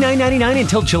 $49.99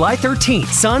 until July 13th.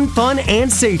 Sun, fun,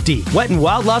 and safety. Wet n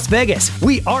Wild Las Vegas.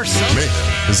 We are summer.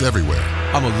 Mayhem is everywhere.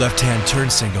 I'm a left-hand turn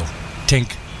signal.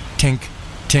 Tink, tink,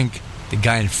 tink. The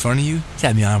guy in front of you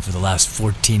had me on for the last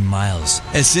 14 miles.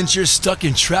 And since you're stuck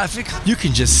in traffic, you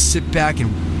can just sit back and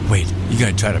wait. You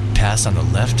gonna try to pass on the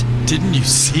left? Didn't you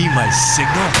see my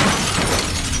signal?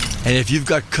 And if you've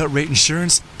got cut rate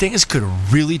insurance, things could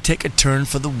really take a turn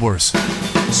for the worse.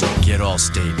 So get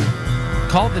Allstate.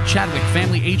 Call the Chadwick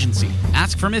Family Agency.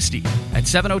 Ask for Misty at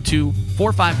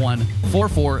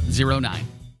 702-451-4409.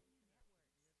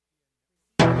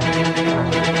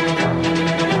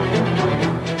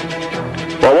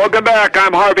 Well, welcome back.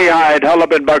 I'm Harvey Hyde. Huddle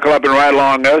up and buckle up and ride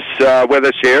along with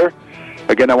us here.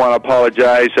 Again, I want to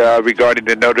apologize regarding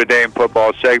the Notre Dame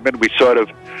football segment. We sort of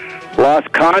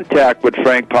lost contact with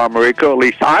Frank Pomarico. At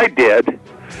least I did.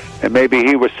 And maybe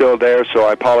he was still there, so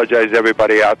I apologize to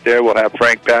everybody out there. We'll have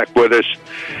Frank back with us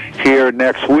here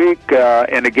next week.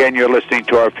 And again, you're listening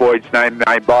to our Floyd's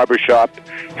 99 Barbershop,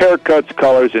 Haircuts,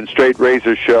 Colors, and Straight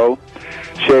Razor Show.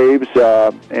 Shaves,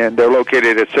 and they're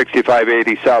located at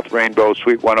 6580 South Rainbow,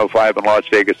 Suite 105 in Las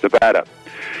Vegas, Nevada.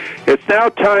 It's now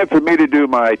time for me to do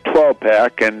my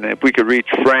 12-pack, and if we could reach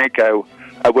Frank, I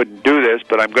wouldn't do this,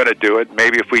 but I'm going to do it.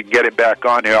 Maybe if we can get him back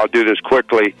on here, I'll do this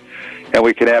quickly, and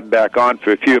we can have him back on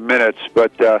for a few minutes.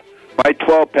 But my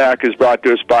 12-pack is brought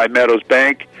to us by Meadows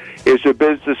Bank. Is your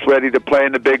business ready to play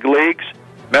in the big leagues?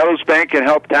 Meadows Bank can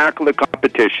help tackle the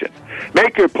competition.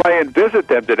 Make your play and visit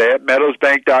them today at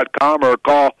meadowsbank.com or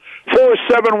call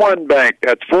 471-BANK.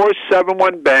 That's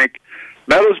 471-BANK.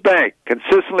 Meadows Bank,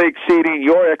 consistently exceeding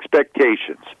your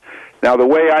expectations. Now, the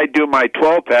way I do my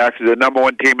 12-packs is the number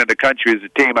one team in the country is a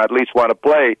team I at least want to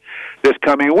play this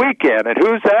coming weekend. And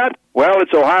who's that? Well,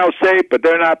 it's Ohio State, but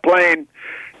they're not playing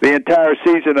the entire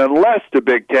season unless the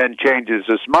Big Ten changes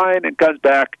its mind and comes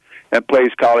back and plays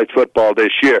college football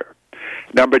this year.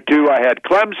 Number 2, I had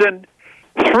Clemson,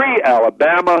 3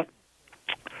 Alabama,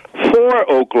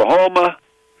 4 Oklahoma,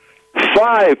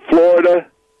 5 Florida,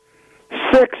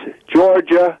 6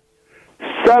 Georgia,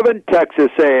 7 Texas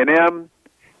A&M,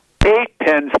 8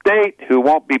 Penn State, who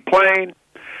won't be playing,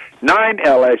 9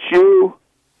 LSU,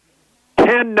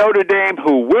 10 Notre Dame,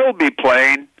 who will be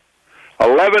playing,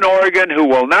 11 Oregon, who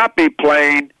will not be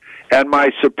playing, and my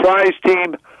surprise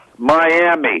team,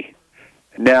 Miami.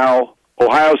 Now,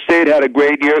 Ohio State had a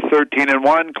great year,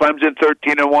 13-1. Clemson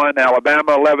 13-1.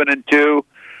 Alabama 11-2.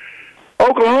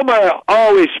 Oklahoma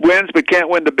always wins, but can't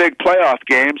win the big playoff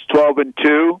games.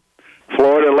 12-2.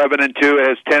 Florida 11-2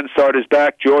 has 10 starters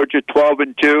back. Georgia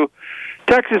 12-2.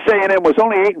 Texas A&M was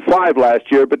only 8-5 last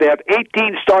year, but they have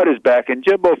 18 starters back, and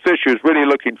Jimbo Fisher is really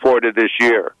looking forward to this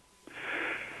year.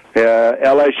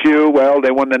 LSU, well,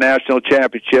 they won the national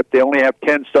championship. They only have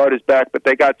 10 starters back, but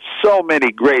they got so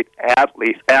many great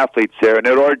athletes there. And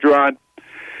at Orgeron,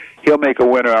 he'll make a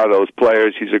winner out of those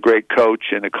players. He's a great coach.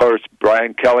 And, of course,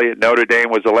 Brian Kelly at Notre Dame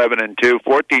was 11-2,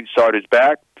 14 starters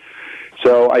back.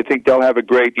 So I think they'll have a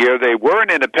great year. They weren't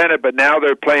independent, but now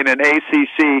they're playing an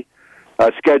ACC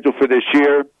schedule for this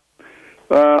year.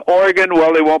 Oregon,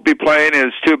 well, they won't be playing.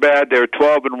 It's too bad. They're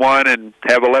 12-1 and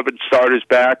have 11 starters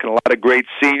back, and a lot of great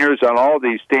seniors on all of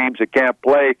these teams that can't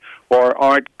play or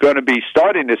aren't going to be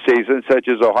starting this season, such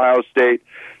as Ohio State,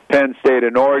 Penn State,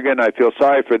 and Oregon. I feel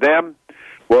sorry for them.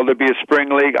 Will there be a spring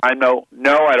league? I know,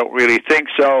 no, I don't really think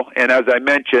so. And as I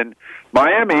mentioned,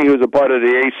 Miami, who's a part of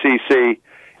the ACC,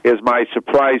 is my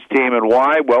surprise team. And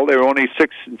why? Well, they were only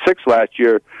 6-6 last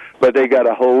year, but they got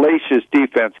a hellacious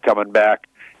defense coming back.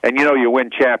 And, you know, you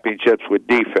win championships with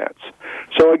defense.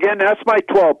 So, again, that's my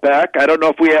 12-pack. I don't know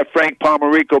if we have Frank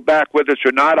Pomarico back with us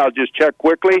or not. I'll just check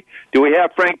quickly. Do we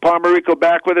have Frank Pomarico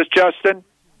back with us, Justin?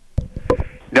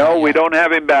 No, we don't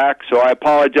have him back, so I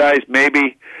apologize.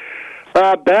 Maybe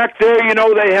back there, you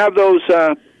know, they have those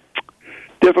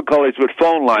difficulties with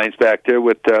phone lines back there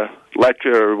with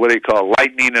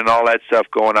lightning and all that stuff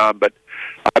going on. But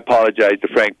I apologize to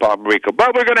Frank Pomarico.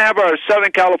 But we're going to have our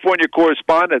Southern California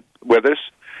correspondent with us,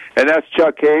 and that's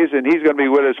Chuck Hayes, and he's going to be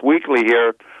with us weekly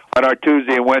here on our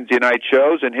Tuesday and Wednesday night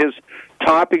shows, and his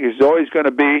topic is always going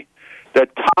to be the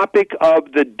topic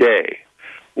of the day.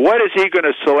 What is he going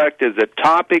to select as the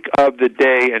topic of the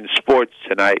day in sports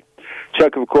tonight?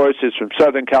 Chuck, of course, is from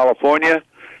Southern California,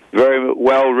 very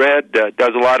well read,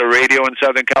 does a lot of radio in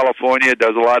Southern California,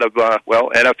 does a lot of,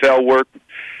 NFL work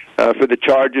for the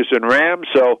Chargers and Rams,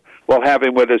 so we'll have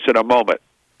him with us in a moment.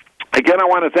 Again, I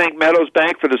want to thank Meadows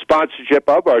Bank for the sponsorship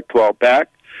of our 12-pack.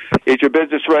 Is your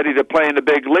business ready to play in the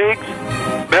big leagues?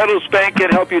 Meadows Bank can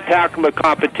help you tackle the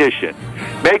competition.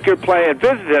 Make your play and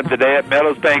visit them today at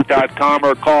meadowsbank.com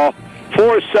or call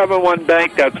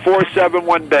 471-BANK. That's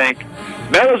 471-BANK.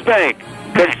 Meadows Bank,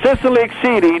 consistently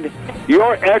exceeding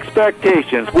your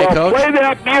expectations. Well, play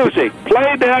that music.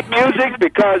 Play that music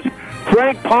because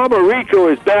Frank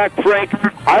Pomarico is back. Frank,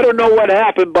 I don't know what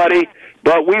happened, buddy,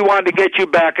 but we wanted to get you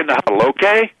back in the huddle,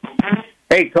 okay?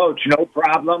 Hey, Coach, no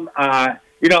problem. I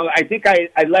think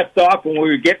I left off when we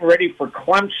were getting ready for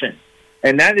Clemson,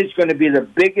 and that is going to be the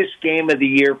biggest game of the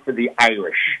year for the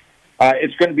Irish.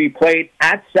 It's going to be played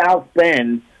at South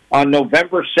Bend on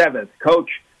November 7th. Coach,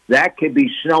 that could be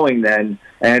snowing then,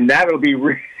 and that'll be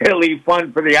really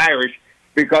fun for the Irish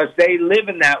because they live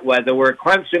in that weather where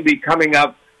Clemson be coming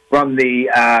up from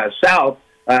the south,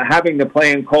 having to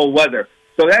play in cold weather.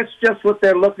 So that's just what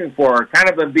they're looking for, kind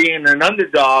of being an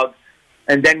underdog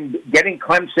and then getting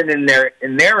Clemson in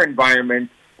their environment,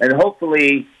 and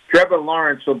hopefully Trevor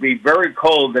Lawrence will be very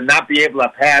cold and not be able to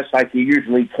pass like he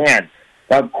usually can.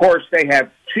 Of course, they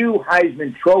have 2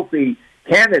 Heisman Trophy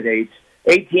candidates,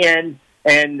 Etienne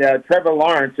and Trevor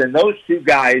Lawrence, and those 2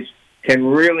 guys can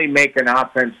really make an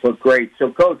offense look great.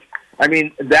 So, Coach, I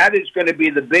mean, that is going to be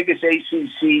the biggest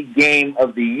ACC game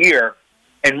of the year,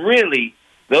 and really,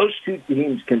 those 2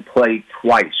 teams can play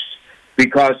twice,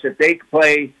 because if they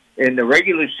play in the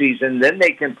regular season, then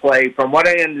they can play, from what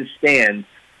I understand,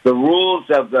 the rules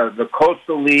of the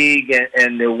Coastal League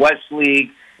and the West League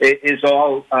is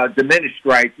all diminished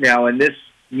right now in this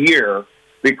year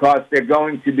because they're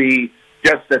going to be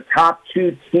just the top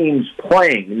 2 teams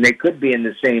playing, and they could be in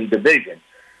the same division.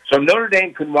 So Notre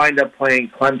Dame could wind up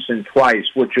playing Clemson twice,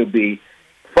 which will be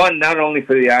fun not only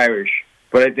for the Irish,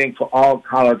 but I think for all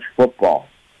college football.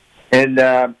 And,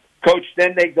 Coach,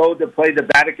 then they go to play the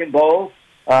Vatican Bowl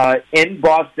in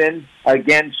Boston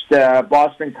against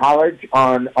Boston College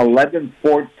on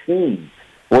 11/14,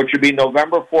 which would be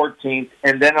November 14th.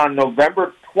 And then on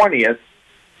November 20th,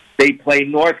 they play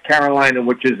North Carolina,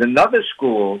 which is another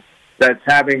school that's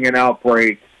having an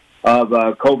outbreak of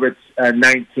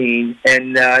COVID-19.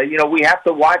 And, we have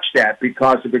to watch that,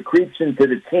 because if it creeps into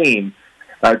the team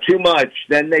too much,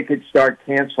 then they could start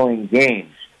canceling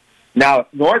games. Now,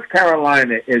 North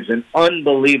Carolina is an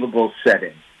unbelievable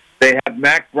setting. They have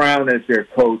Mac Brown as their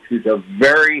coach, who's a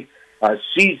very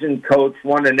seasoned coach,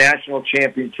 won a national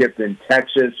championship in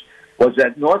Texas, was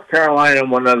at North Carolina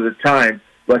one other time,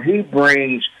 but he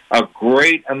brings a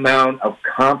great amount of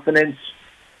confidence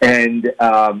and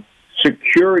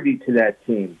security to that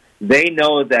team. They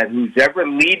know that who's ever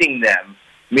leading them,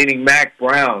 meaning Mac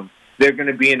Brown, they're going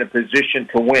to be in a position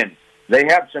to win. They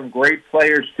have some great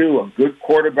players, too, a good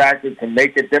quarterback that can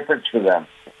make a difference for them.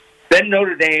 Then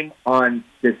Notre Dame on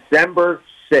December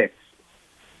 6th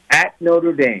at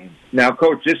Notre Dame. Now,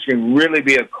 Coach, this can really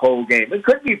be a cold game. It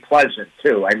could be pleasant,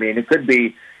 too. I mean, it could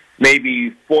be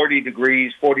maybe 40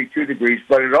 degrees, 42 degrees,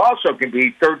 but it also can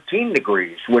be 13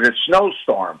 degrees with a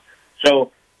snowstorm.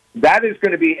 So that is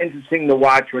going to be interesting to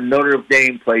watch when Notre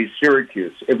Dame plays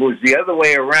Syracuse. If it was the other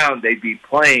way around, they'd be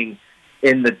playing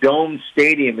in the Dome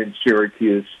Stadium in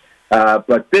Syracuse,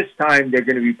 but this time they're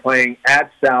going to be playing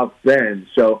at South Bend.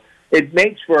 So it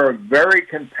makes for a very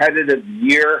competitive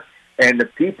year, and the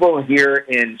people here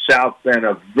in South Bend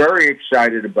are very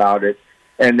excited about it,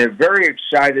 and they're very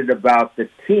excited about the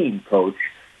team, Coach.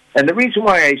 And the reason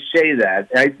why I say that,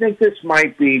 I think this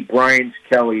might be Brian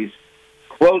Kelly's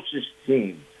closest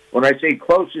team. When I say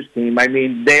closest team, I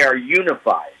mean they are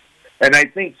unified. And I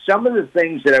think some of the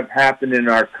things that have happened in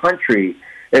our country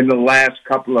in the last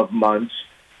couple of months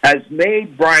has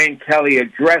made Brian Kelly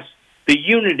address the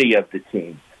unity of the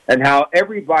team and how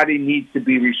everybody needs to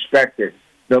be respected,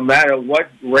 no matter what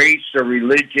race or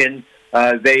religion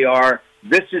they are.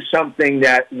 This is something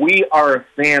that we are a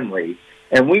family,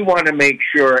 and we want to make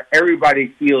sure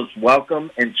everybody feels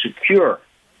welcome and secure.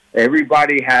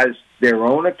 Everybody has their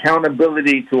own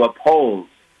accountability to uphold,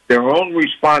 their own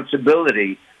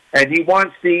responsibility. And he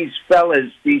wants these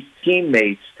fellas, these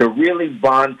teammates, to really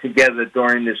bond together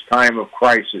during this time of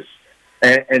crisis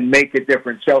and make a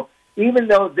difference. So even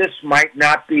though this might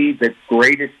not be the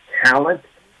greatest talent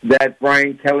that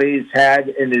Brian Kelly has had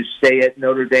in his stay at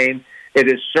Notre Dame, it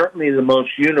is certainly the most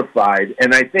unified.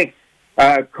 And I think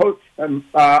Coach,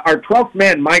 our 12th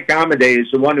man, Mike Amadei, is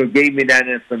the one who gave me that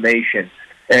information.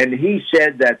 And he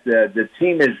said that the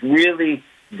team is really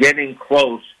getting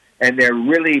close, and they're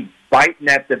really biting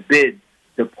at the bid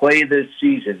to play this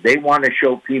season. They want to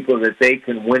show people that they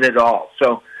can win it all.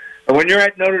 So when you're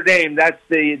at Notre Dame, that's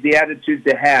the attitude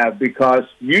to have, because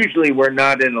usually we're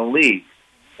not in a league.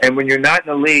 And when you're not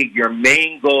in a league, your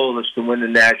main goal is to win the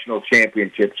national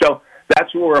championship. So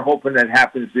that's what we're hoping that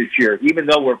happens this year, even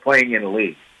though we're playing in a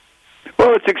league.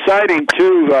 Well, it's exciting,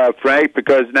 too, Frank,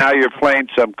 because now you're playing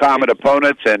some common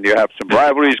opponents and you have some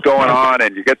rivalries going on,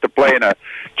 and you get to play in a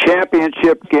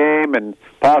championship game and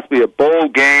possibly a bowl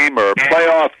game or a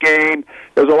playoff game.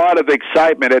 There's a lot of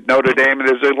excitement at Notre Dame, and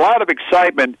there's a lot of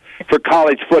excitement for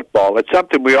college football. It's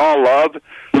something we all love.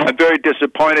 I'm very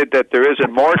disappointed that there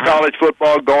isn't more college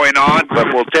football going on,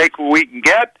 but we'll take what we can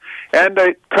get. And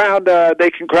they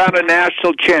can crown a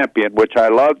national champion, which I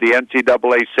love. The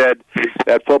NCAA said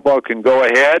that football can go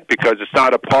ahead because it's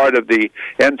not a part of the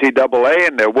NCAA,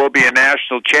 and there will be a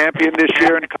national champion this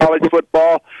year in college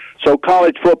football. So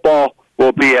college football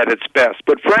will be at its best.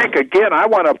 But, Frank, again, I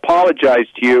want to apologize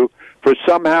to you for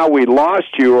somehow we lost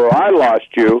you or I lost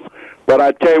you. But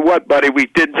I tell you what, buddy, we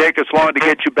didn't take us long to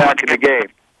get you back in the game.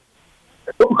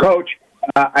 Coach,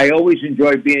 I always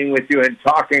enjoy being with you and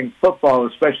talking football,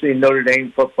 especially Notre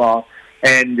Dame football.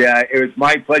 And it was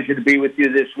my pleasure to be with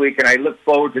you this week, and I look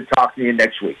forward to talking to you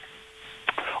next week.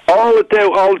 All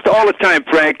the time,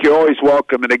 Frank. You're always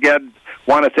welcome. And again,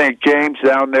 want to thank James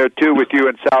down there, too, with you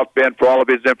in South Bend for all of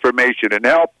his information and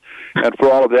help. And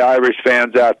for all of the Irish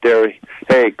fans out there,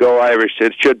 hey, go Irish.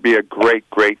 It should be a great,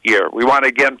 great year. We want to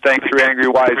again thank Three Angry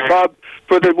Wise Pub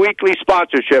for the weekly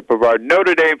sponsorship of our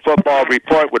Notre Dame football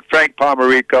report with Frank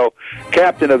Pomarico,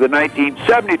 captain of the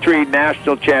 1973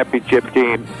 National Championship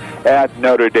team at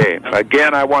Notre Dame.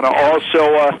 Again, I want to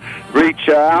also reach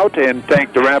out and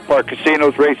thank the Rampart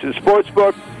Casinos Race and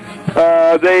Sportsbook.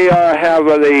 They have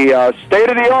the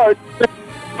state-of-the-art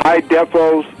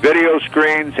high-defo video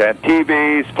screens and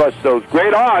TVs, plus those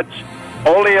great odds,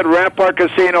 only at Rampart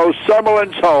Casino,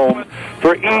 Summerlin's home,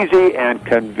 for easy and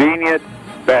convenient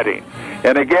betting.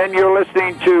 And again, you're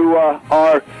listening to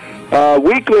our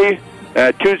weekly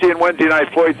Tuesday and Wednesday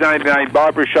night Floyd's 99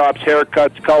 barbershops,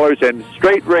 haircuts, colors, and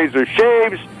straight razor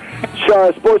shaves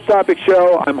sports topic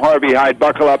show. I'm Harvey Hyde.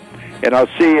 Buckle up, and I'll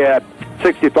see you at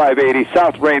 6580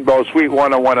 South Rainbow, Suite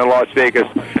 101 in Las Vegas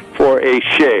for a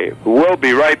shave. We'll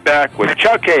be right back with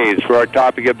Chuck Hayes for our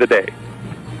topic of the day.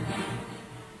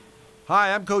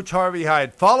 Hi, I'm Coach Harvey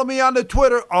Hyde. Follow me on the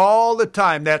Twitter all the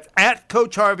time. That's at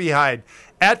Coach Harvey Hyde.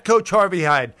 At Coach Harvey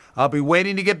Hyde. I'll be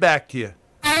waiting to get back to you.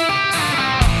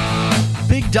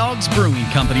 Big Dogs Brewing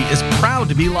Company is proud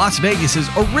to be Las Vegas's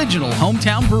original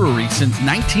hometown brewery since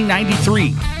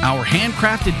 1993. Our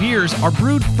handcrafted beers are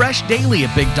brewed fresh daily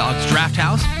at Big Dogs Draft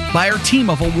House by our team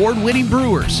of award-winning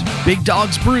brewers. Big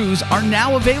Dogs brews are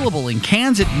now available in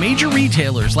cans at major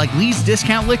retailers like Lee's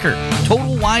Discount Liquor,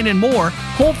 Total Wine and More,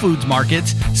 Whole Foods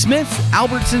Markets, Smith's,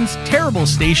 Albertsons, Terrible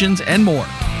Stations, and more.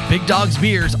 Big Dogs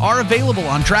beers are available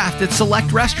on draft at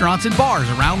select restaurants and bars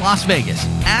around Las Vegas.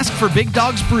 Ask for Big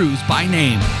Dogs Brews by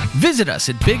name. Visit us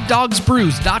at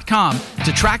BigDogsBrews.com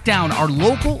to track down our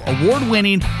local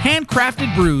award-winning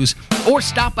handcrafted brews, or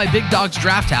stop by Big Dogs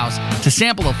Draft House to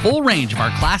sample a full range of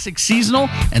our classic seasonal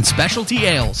and specialty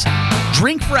ales.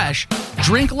 Drink fresh,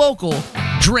 drink local,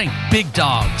 drink Big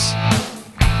Dogs.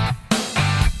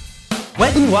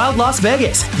 Wet n Wild Las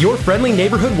Vegas, your friendly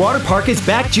neighborhood water park is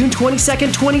back June 22nd,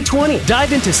 2020.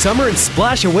 Dive into summer and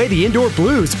splash away the indoor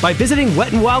blues by visiting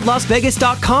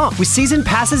wetandwildlasvegas.com with season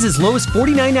passes as low as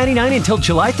 $49.99 until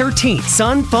July 13th.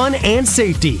 Sun, fun, and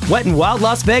safety. Wet n Wild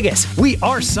Las Vegas. We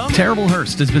are summer. Terrible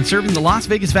Hearst has been serving the Las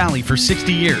Vegas Valley for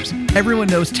 60 years. Everyone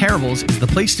knows Terrible's is the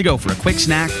place to go for a quick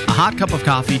snack, a hot cup of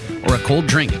coffee, or a cold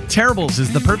drink. Terrible's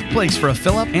is the perfect place for a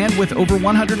fill-up, and with over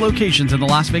 100 locations in the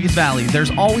Las Vegas Valley,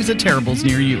 there's always a Terrible's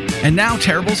near you. And now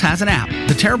Terrible's has an app.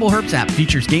 The Terrible Herbs app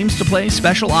features games to play,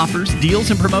 special offers,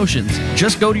 deals, and promotions.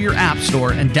 Just go to your app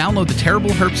store and download the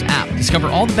Terrible Herbs app. Discover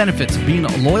all the benefits of being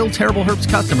a loyal Terrible Herbs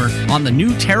customer on the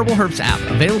new Terrible Herbs app,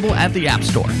 available at the App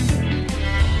Store.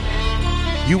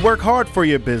 You work hard for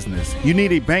your business. You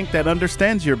need a bank that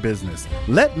understands your business.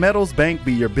 Let Metals Bank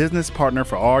be your business partner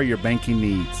for all your banking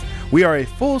needs. We are a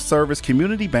full-service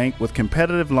community bank with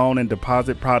competitive loan and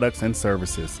deposit products and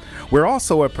services. We're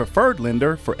also a preferred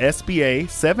lender for SBA,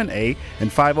 7A,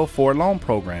 and 504 loan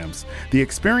programs. The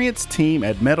experienced team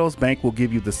at Metals Bank will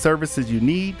give you the services you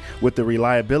need with the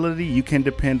reliability you can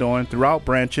depend on throughout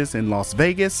branches in Las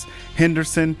Vegas,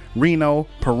 Henderson, Reno,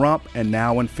 Pahrump, and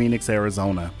now in Phoenix,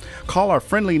 Arizona. Call our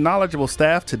friendly, knowledgeable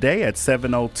staff today at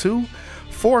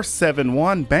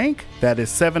 702-471-BANK, that is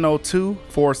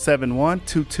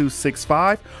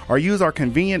 702-471-2265, or use our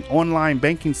convenient online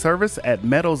banking service at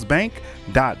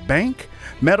metalsbank.bank.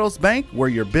 Metals Bank, where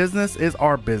your business is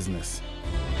our business.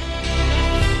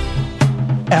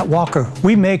 At Walker,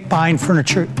 we make buying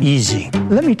furniture easy.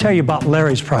 Let me tell you about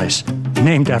Larry's Price,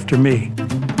 named after me.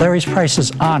 Larry's Price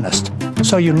is honest,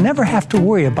 so you never have to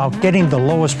worry about getting the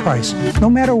lowest price, no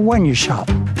matter when you shop.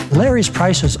 Larry's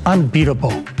Price is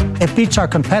unbeatable. It beats our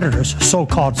competitors'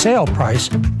 so-called sale price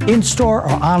in-store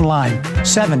or online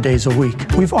 7 days a week.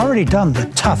 We've already done the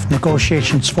tough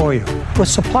negotiations for you with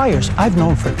suppliers I've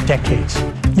known for decades.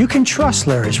 You can trust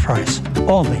Larry's Price,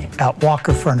 only at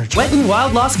Walker Furniture. Wet n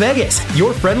Wild Las Vegas,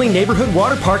 your friendly neighborhood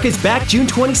water park is back June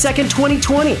 22nd,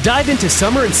 2020. Dive into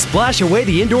summer and splash away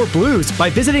the indoor blues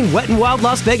by visiting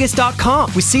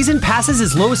wetandwildlasvegas.com with season passes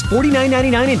as low as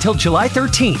 $49.99 until July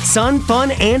 13th. Sun,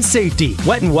 fun, and safety.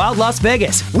 Wet n Wild Las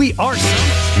Vegas. We are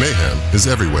summer. Mayhem is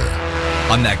everywhere.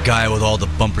 I'm that guy with all the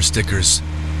bumper stickers.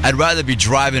 I'd rather be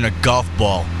driving a golf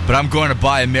ball, but I'm going to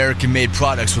buy American-made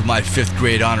products with my 5th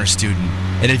grade honor student.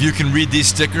 And if you can read these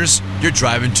stickers, you're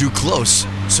driving too close.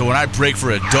 So when I brake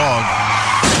for a dog,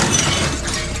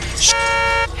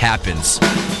 happens.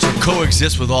 So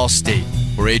coexist with Allstate,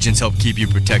 where agents help keep you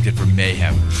protected from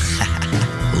mayhem.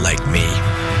 Like me.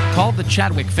 Call the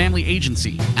Chadwick Family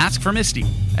Agency. Ask for Misty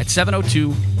at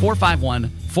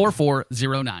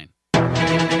 702-451-4409.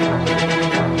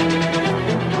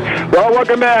 Well,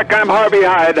 welcome back. I'm Harvey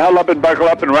Hyde. Huddle up and buckle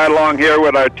up and ride along here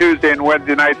with our Tuesday and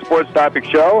Wednesday night sports topic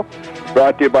show.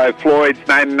 Brought to you by Floyd's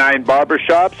 99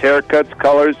 Barbershops, haircuts,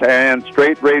 colors, and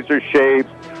straight razor shaves.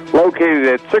 Located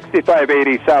at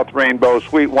 6580 South Rainbow,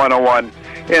 Suite 101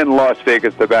 in Las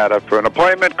Vegas, Nevada. For an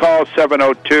appointment, call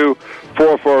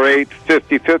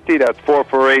 702-448-5050. That's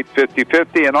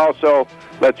 448-5050. And also,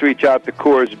 let's reach out to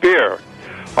Coors Beer.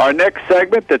 Our next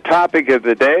segment, the topic of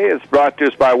the day, is brought to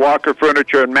us by Walker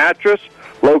Furniture and Mattress,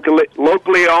 locally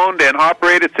owned and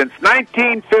operated since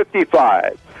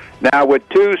 1955. Now with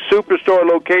 2 superstore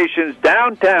locations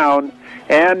downtown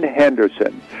and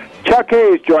Henderson. Chuck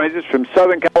Hayes joins us from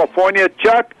Southern California.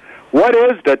 Chuck, what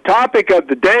is the topic of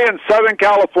the day in Southern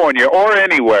California or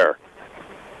anywhere?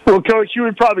 Well, Coach, you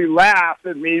would probably laugh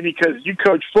at me because you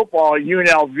coach football at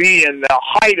UNLV, and the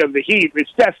height of the heat,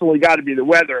 it's definitely got to be the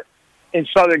weather in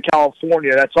Southern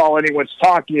California. That's all anyone's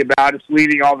talking about. It's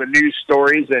leading all the news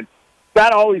stories, and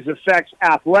that always affects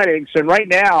athletics. And right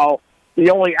now, the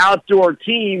only outdoor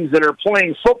teams that are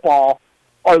playing football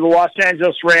are the Los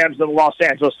Angeles Rams and the Los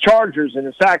Angeles Chargers. And,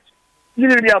 in fact, you're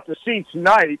going to be able to see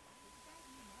tonight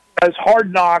as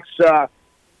Hard Knocks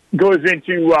goes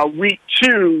into week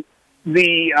 2,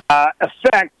 the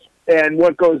effect and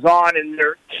what goes on in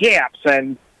their camps.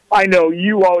 And I know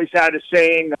you always had a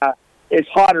saying, it's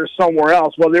hotter somewhere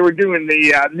else. Well, they were doing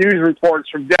the news reports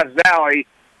from Death Valley,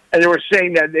 and they were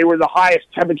saying that they were the highest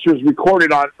temperatures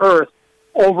recorded on Earth,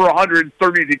 over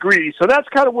 130 degrees. So that's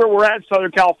kind of where we're at in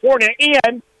Southern California,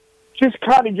 and just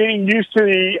kind of getting used to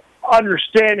the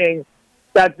understanding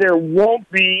that there won't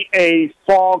be a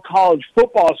fall college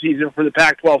football season for the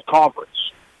Pac-12 conference.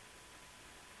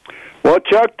 Well,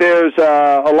 Chuck, there's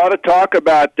a lot of talk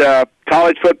about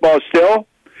college football still,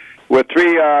 with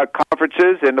 3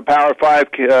 conferences in the Power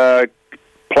 5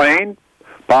 playing,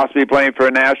 possibly playing for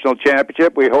a national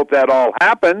championship. We hope that all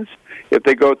happens if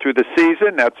they go through the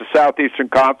season. That's the Southeastern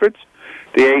Conference,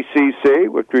 the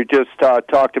ACC, which we just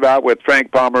talked about with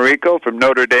Frank Pomarico from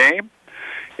Notre Dame,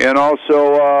 and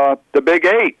also the Big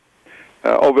 8.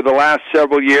 Over the last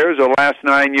several years, or last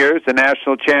 9 years, the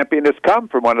national champion has come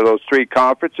from one of those 3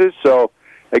 conferences. So,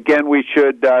 again, we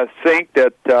should think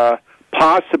that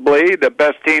possibly the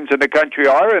best teams in the country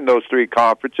are in those 3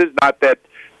 conferences. Not that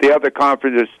the other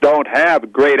conferences don't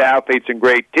have great athletes and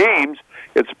great teams.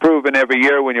 It's proven every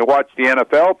year when you watch the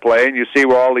NFL play and you see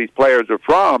where all these players are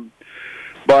from.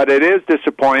 But it is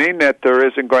disappointing that there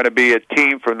isn't going to be a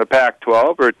team from the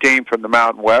Pac-12 or a team from the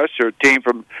Mountain West or a team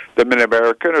from the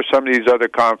Mid-American or some of these other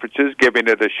conferences giving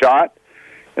it a shot.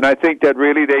 And I think that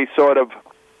really they sort of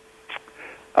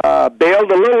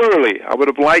bailed a little early. I would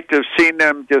have liked to have seen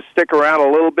them just stick around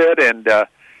a little bit and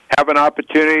have an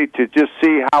opportunity to just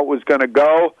see how it was going to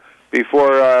go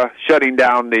before shutting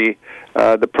down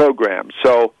the program.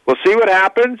 So we'll see what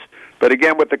happens. But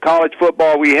again, with the college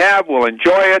football we have, we'll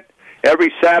enjoy it.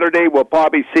 Every Saturday, we'll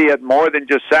probably see it more than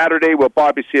just Saturday. We'll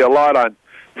probably see a lot on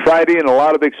Friday and a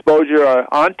lot of exposure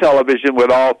on television with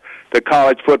all the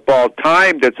college football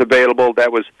time that's available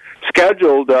that was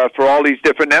scheduled for all these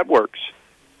different networks.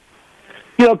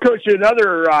 You know, Coach,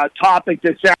 another topic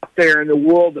that's out there in the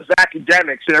world is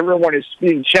academics, and everyone is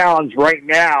being challenged right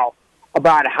now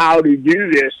about how to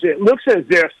do this. It looks as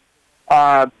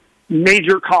if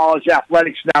major college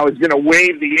athletics now is going to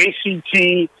waive the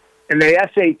ACT and the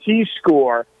SAT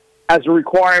score as a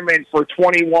requirement for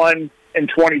 21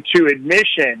 and 22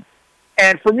 admission.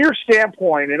 And from your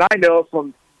standpoint, and I know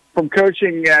from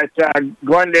coaching at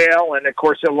Glendale and, of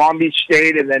course, at Long Beach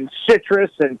State and then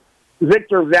Citrus and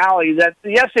Victor Valley, that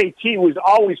the SAT was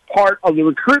always part of the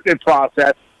recruitment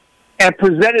process and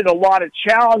presented a lot of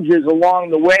challenges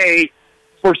along the way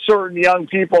for certain young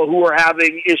people who are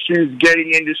having issues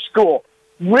getting into school.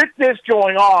 With this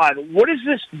going on, what does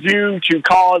this do to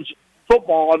college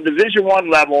football on Division I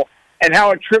level and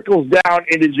how it trickles down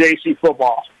into JC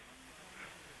football?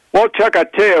 Well, Chuck, I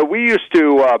tell you, we used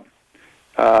to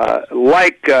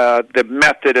like the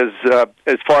method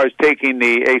as far as taking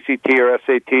the ACT or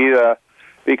SAT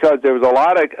because there was a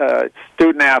lot of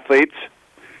student athletes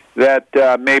that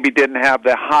maybe didn't have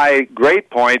the high grade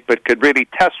point but could really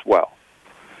test well.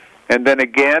 And then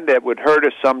again, that would hurt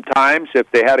us sometimes if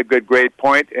they had a good grade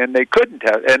point and they couldn't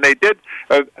test. And they did.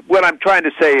 What I'm trying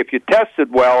to say, if you tested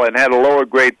well and had a lower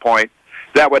grade point,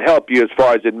 that would help you as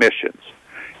far as admissions.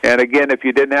 And again, if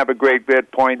you didn't have a great grade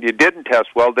point, you didn't test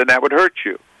well, then that would hurt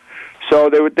you. So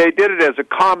they did it as a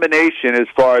combination as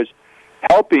far as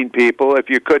helping people. If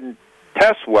you couldn't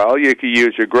test well, you could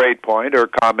use your grade point or a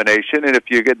combination. And if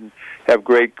you didn't have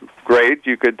great grades,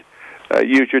 you could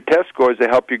use your test scores to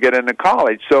help you get into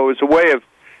college. So it was a way of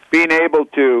being able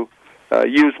to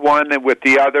use one with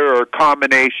the other or a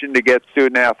combination to get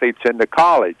student athletes into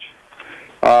college.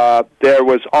 There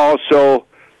was also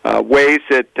ways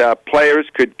that players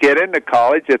could get into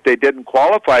college if they didn't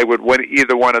qualify with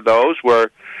either one of those,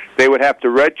 where they would have to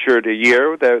redshirt a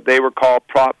year. They were called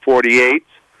Prop 48s.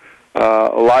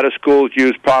 A lot of schools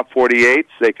use Prop 48s.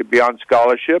 They could be on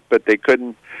scholarship, but they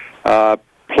couldn't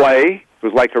play. It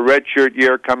was like a redshirt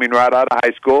year coming right out of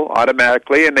high school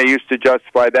automatically, and they used to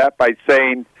justify that by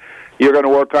saying, you're going to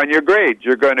work on your grades.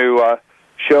 You're going to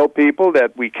show people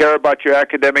that we care about your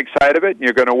academic side of it, and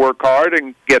you're going to work hard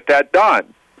and get that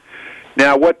done.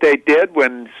 Now, what they did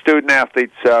when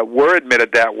student-athletes were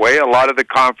admitted that way, a lot of the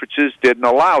conferences didn't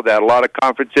allow that. A lot of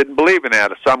conferences didn't believe in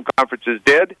that. Some conferences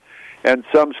did, and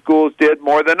some schools did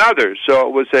more than others. So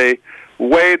it was a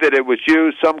way that it was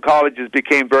used. Some colleges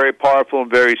became very powerful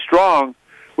and very strong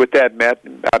with that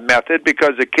method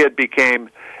because the kid became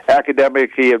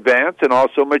academically advanced and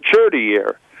also matured a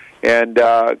year and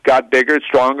got bigger,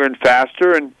 stronger, and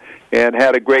faster and and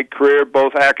had a great career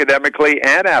both academically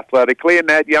and athletically, and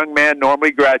that young man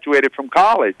normally graduated from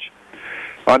college.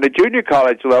 On the junior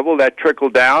college level, that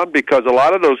trickled down because a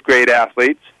lot of those great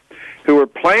athletes who were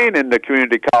playing in the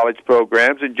community college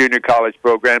programs and junior college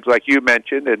programs, like you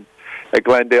mentioned, and at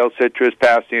Glendale, Citrus,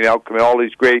 Pasadena, Elkhorn, all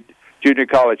these great junior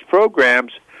college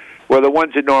programs, were the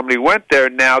ones that normally went there.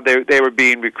 Now they were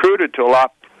being recruited to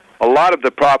a lot of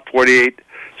the Prop 48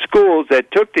 schools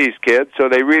that took these kids, so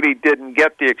they really didn't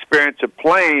get the experience of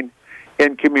playing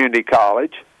in community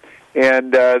college.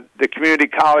 And the community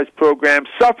college programs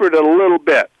suffered a little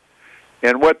bit.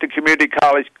 And what the community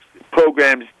college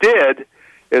programs did,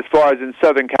 as far as in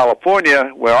Southern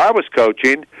California, where I was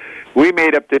coaching, we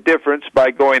made up the difference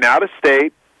by going out of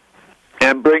state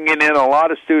and bringing in a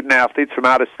lot of student athletes from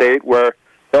out of state where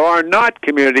there are not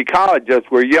community colleges,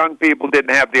 where young people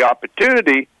didn't have the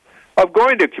opportunity of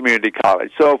going to community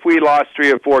college. So if we lost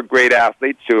 3 or 4 great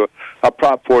athletes to a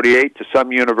Prop 48 to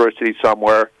some university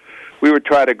somewhere, we would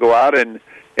try to go out and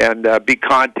be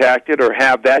contacted or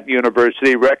have that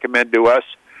university recommend to us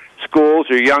schools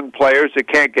or young players that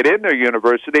can't get in their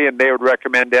university, and they would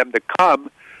recommend them to come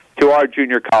to our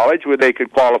junior college where they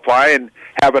could qualify and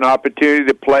have an opportunity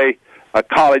to play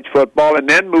college football and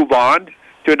then move on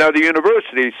to another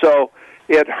university. So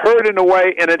it hurt in a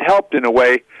way and it helped in a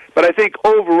way. But I think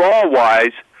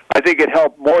overall-wise, I think it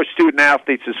helped more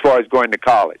student-athletes as far as going to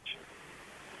college.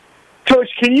 Coach,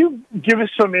 can you give us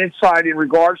some insight in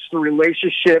regards to the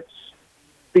relationships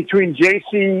between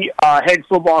JC head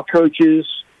football coaches,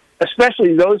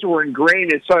 especially those who were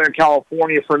ingrained in Southern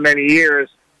California for many years,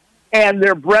 and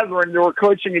their brethren who were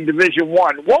coaching in Division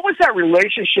I? What was that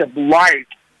relationship like?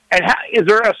 And is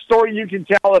there a story you can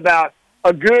tell about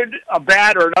a good, a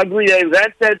bad, or an ugly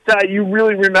event that you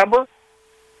really remember?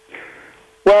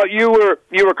 Well, you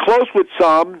were close with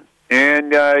some,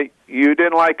 and you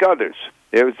didn't like others.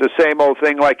 It was the same old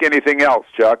thing like anything else,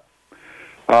 Chuck.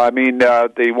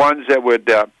 The ones that would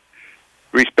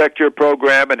respect your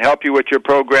program and help you with your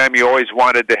program, you always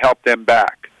wanted to help them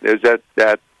back. There's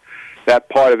that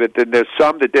part of it. Then there's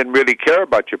some that didn't really care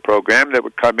about your program that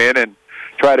would come in and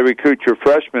try to recruit your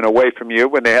freshmen away from you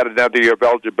when they had another year of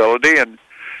eligibility and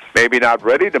maybe not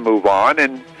ready to move on.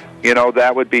 And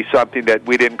that would be something that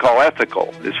we didn't call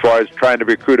ethical as far as trying to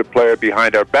recruit a player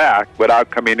behind our back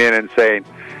without coming in and saying,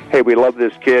 hey, we love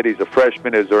this kid. He's a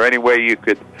freshman. Is there any way you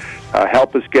could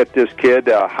help us get this kid?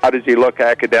 How does he look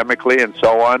academically and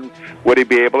so on? Would he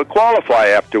be able to qualify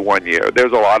after 1 year?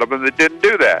 There's a lot of them that didn't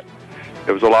do that.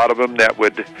 There was a lot of them that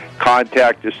would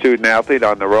contact the student-athlete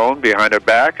on their own behind their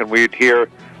back, and we'd hear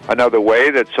another way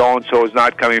that so-and-so is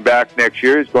not coming back next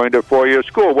year. He's going to a 4-year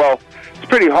school. Well, it's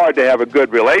pretty hard to have a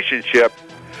good relationship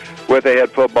with a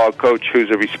head football coach who's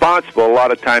responsible. A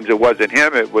lot of times it wasn't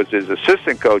him, it was his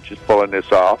assistant coaches pulling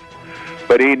this off,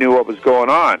 but he knew what was going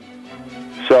on.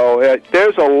 So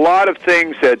there's a lot of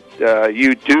things that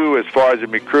you do as far as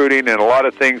in recruiting and a lot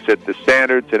of things that the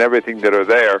standards and everything that are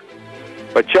there.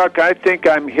 But, Chuck, I think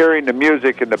I'm hearing the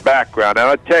music in the background. And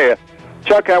I'll tell you,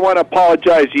 Chuck, I want to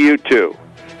apologize to you, too.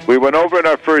 We went over in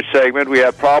our first segment. We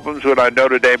had problems with our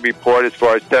Notre Dame report as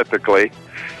far as technically.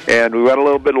 And we went a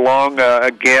little bit long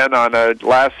again on a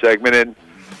last segment. And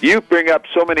you bring up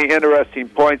so many interesting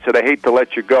points that I hate to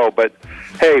let you go. But,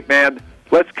 hey, man,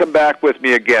 let's come back with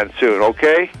me again soon,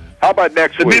 okay? How about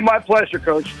next week? It'd be my pleasure,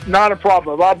 Coach. Not a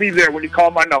problem. I'll be there when you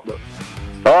call my number.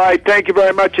 All right, thank you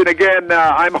very much. And again,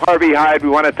 I'm Harvey Hyde. We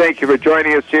want to thank you for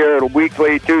joining us here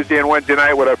weekly, Tuesday and Wednesday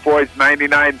night with our Floyd's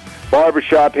 99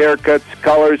 Barbershop Haircuts,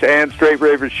 Colors, and Straight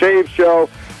Razor Shave Show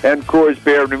and Coors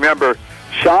Beer. Remember,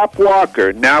 Shop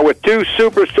Walker, now with 2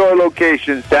 superstore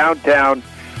locations downtown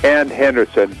and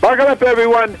Henderson. Buckle up,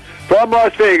 everyone. From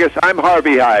Las Vegas, I'm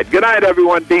Harvey Hyde. Good night,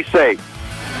 everyone. Be safe.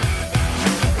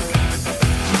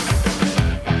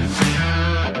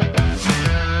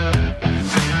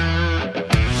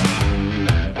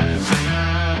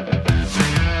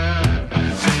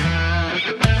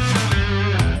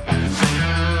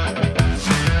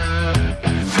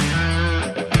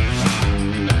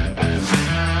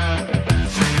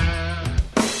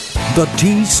 The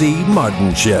T.C.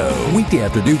 Martin Show. Weekday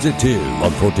afternoons at 2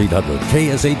 on 1400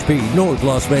 KSHP North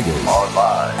Las Vegas.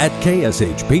 Online at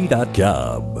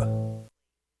KSHP.com.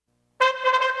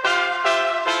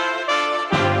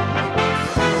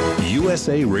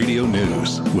 USA Radio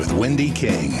News with Wendy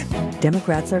King.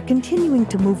 Democrats are continuing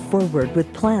to move forward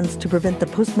with plans to prevent the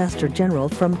Postmaster General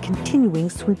from continuing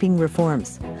sweeping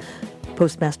reforms.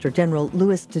 Postmaster General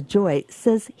Louis DeJoy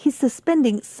says he's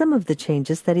suspending some of the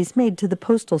changes that he's made to the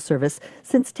Postal Service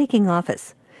since taking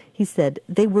office. He said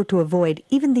they were to avoid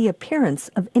even the appearance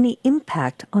of any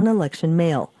impact on election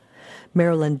mail.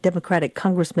 Maryland Democratic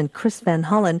Congressman Chris Van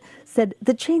Hollen said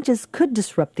the changes could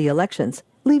disrupt the elections,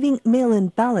 leaving mail-in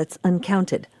ballots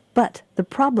uncounted. But the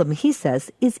problem, he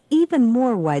says, is even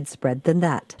more widespread than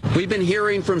that. We've been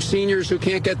hearing from seniors who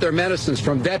can't get their medicines,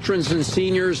 from veterans and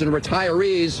seniors and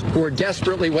retirees who are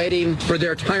desperately waiting for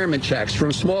their retirement checks,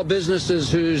 from small businesses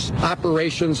whose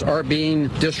operations are being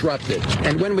disrupted.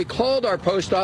 And when we called our post office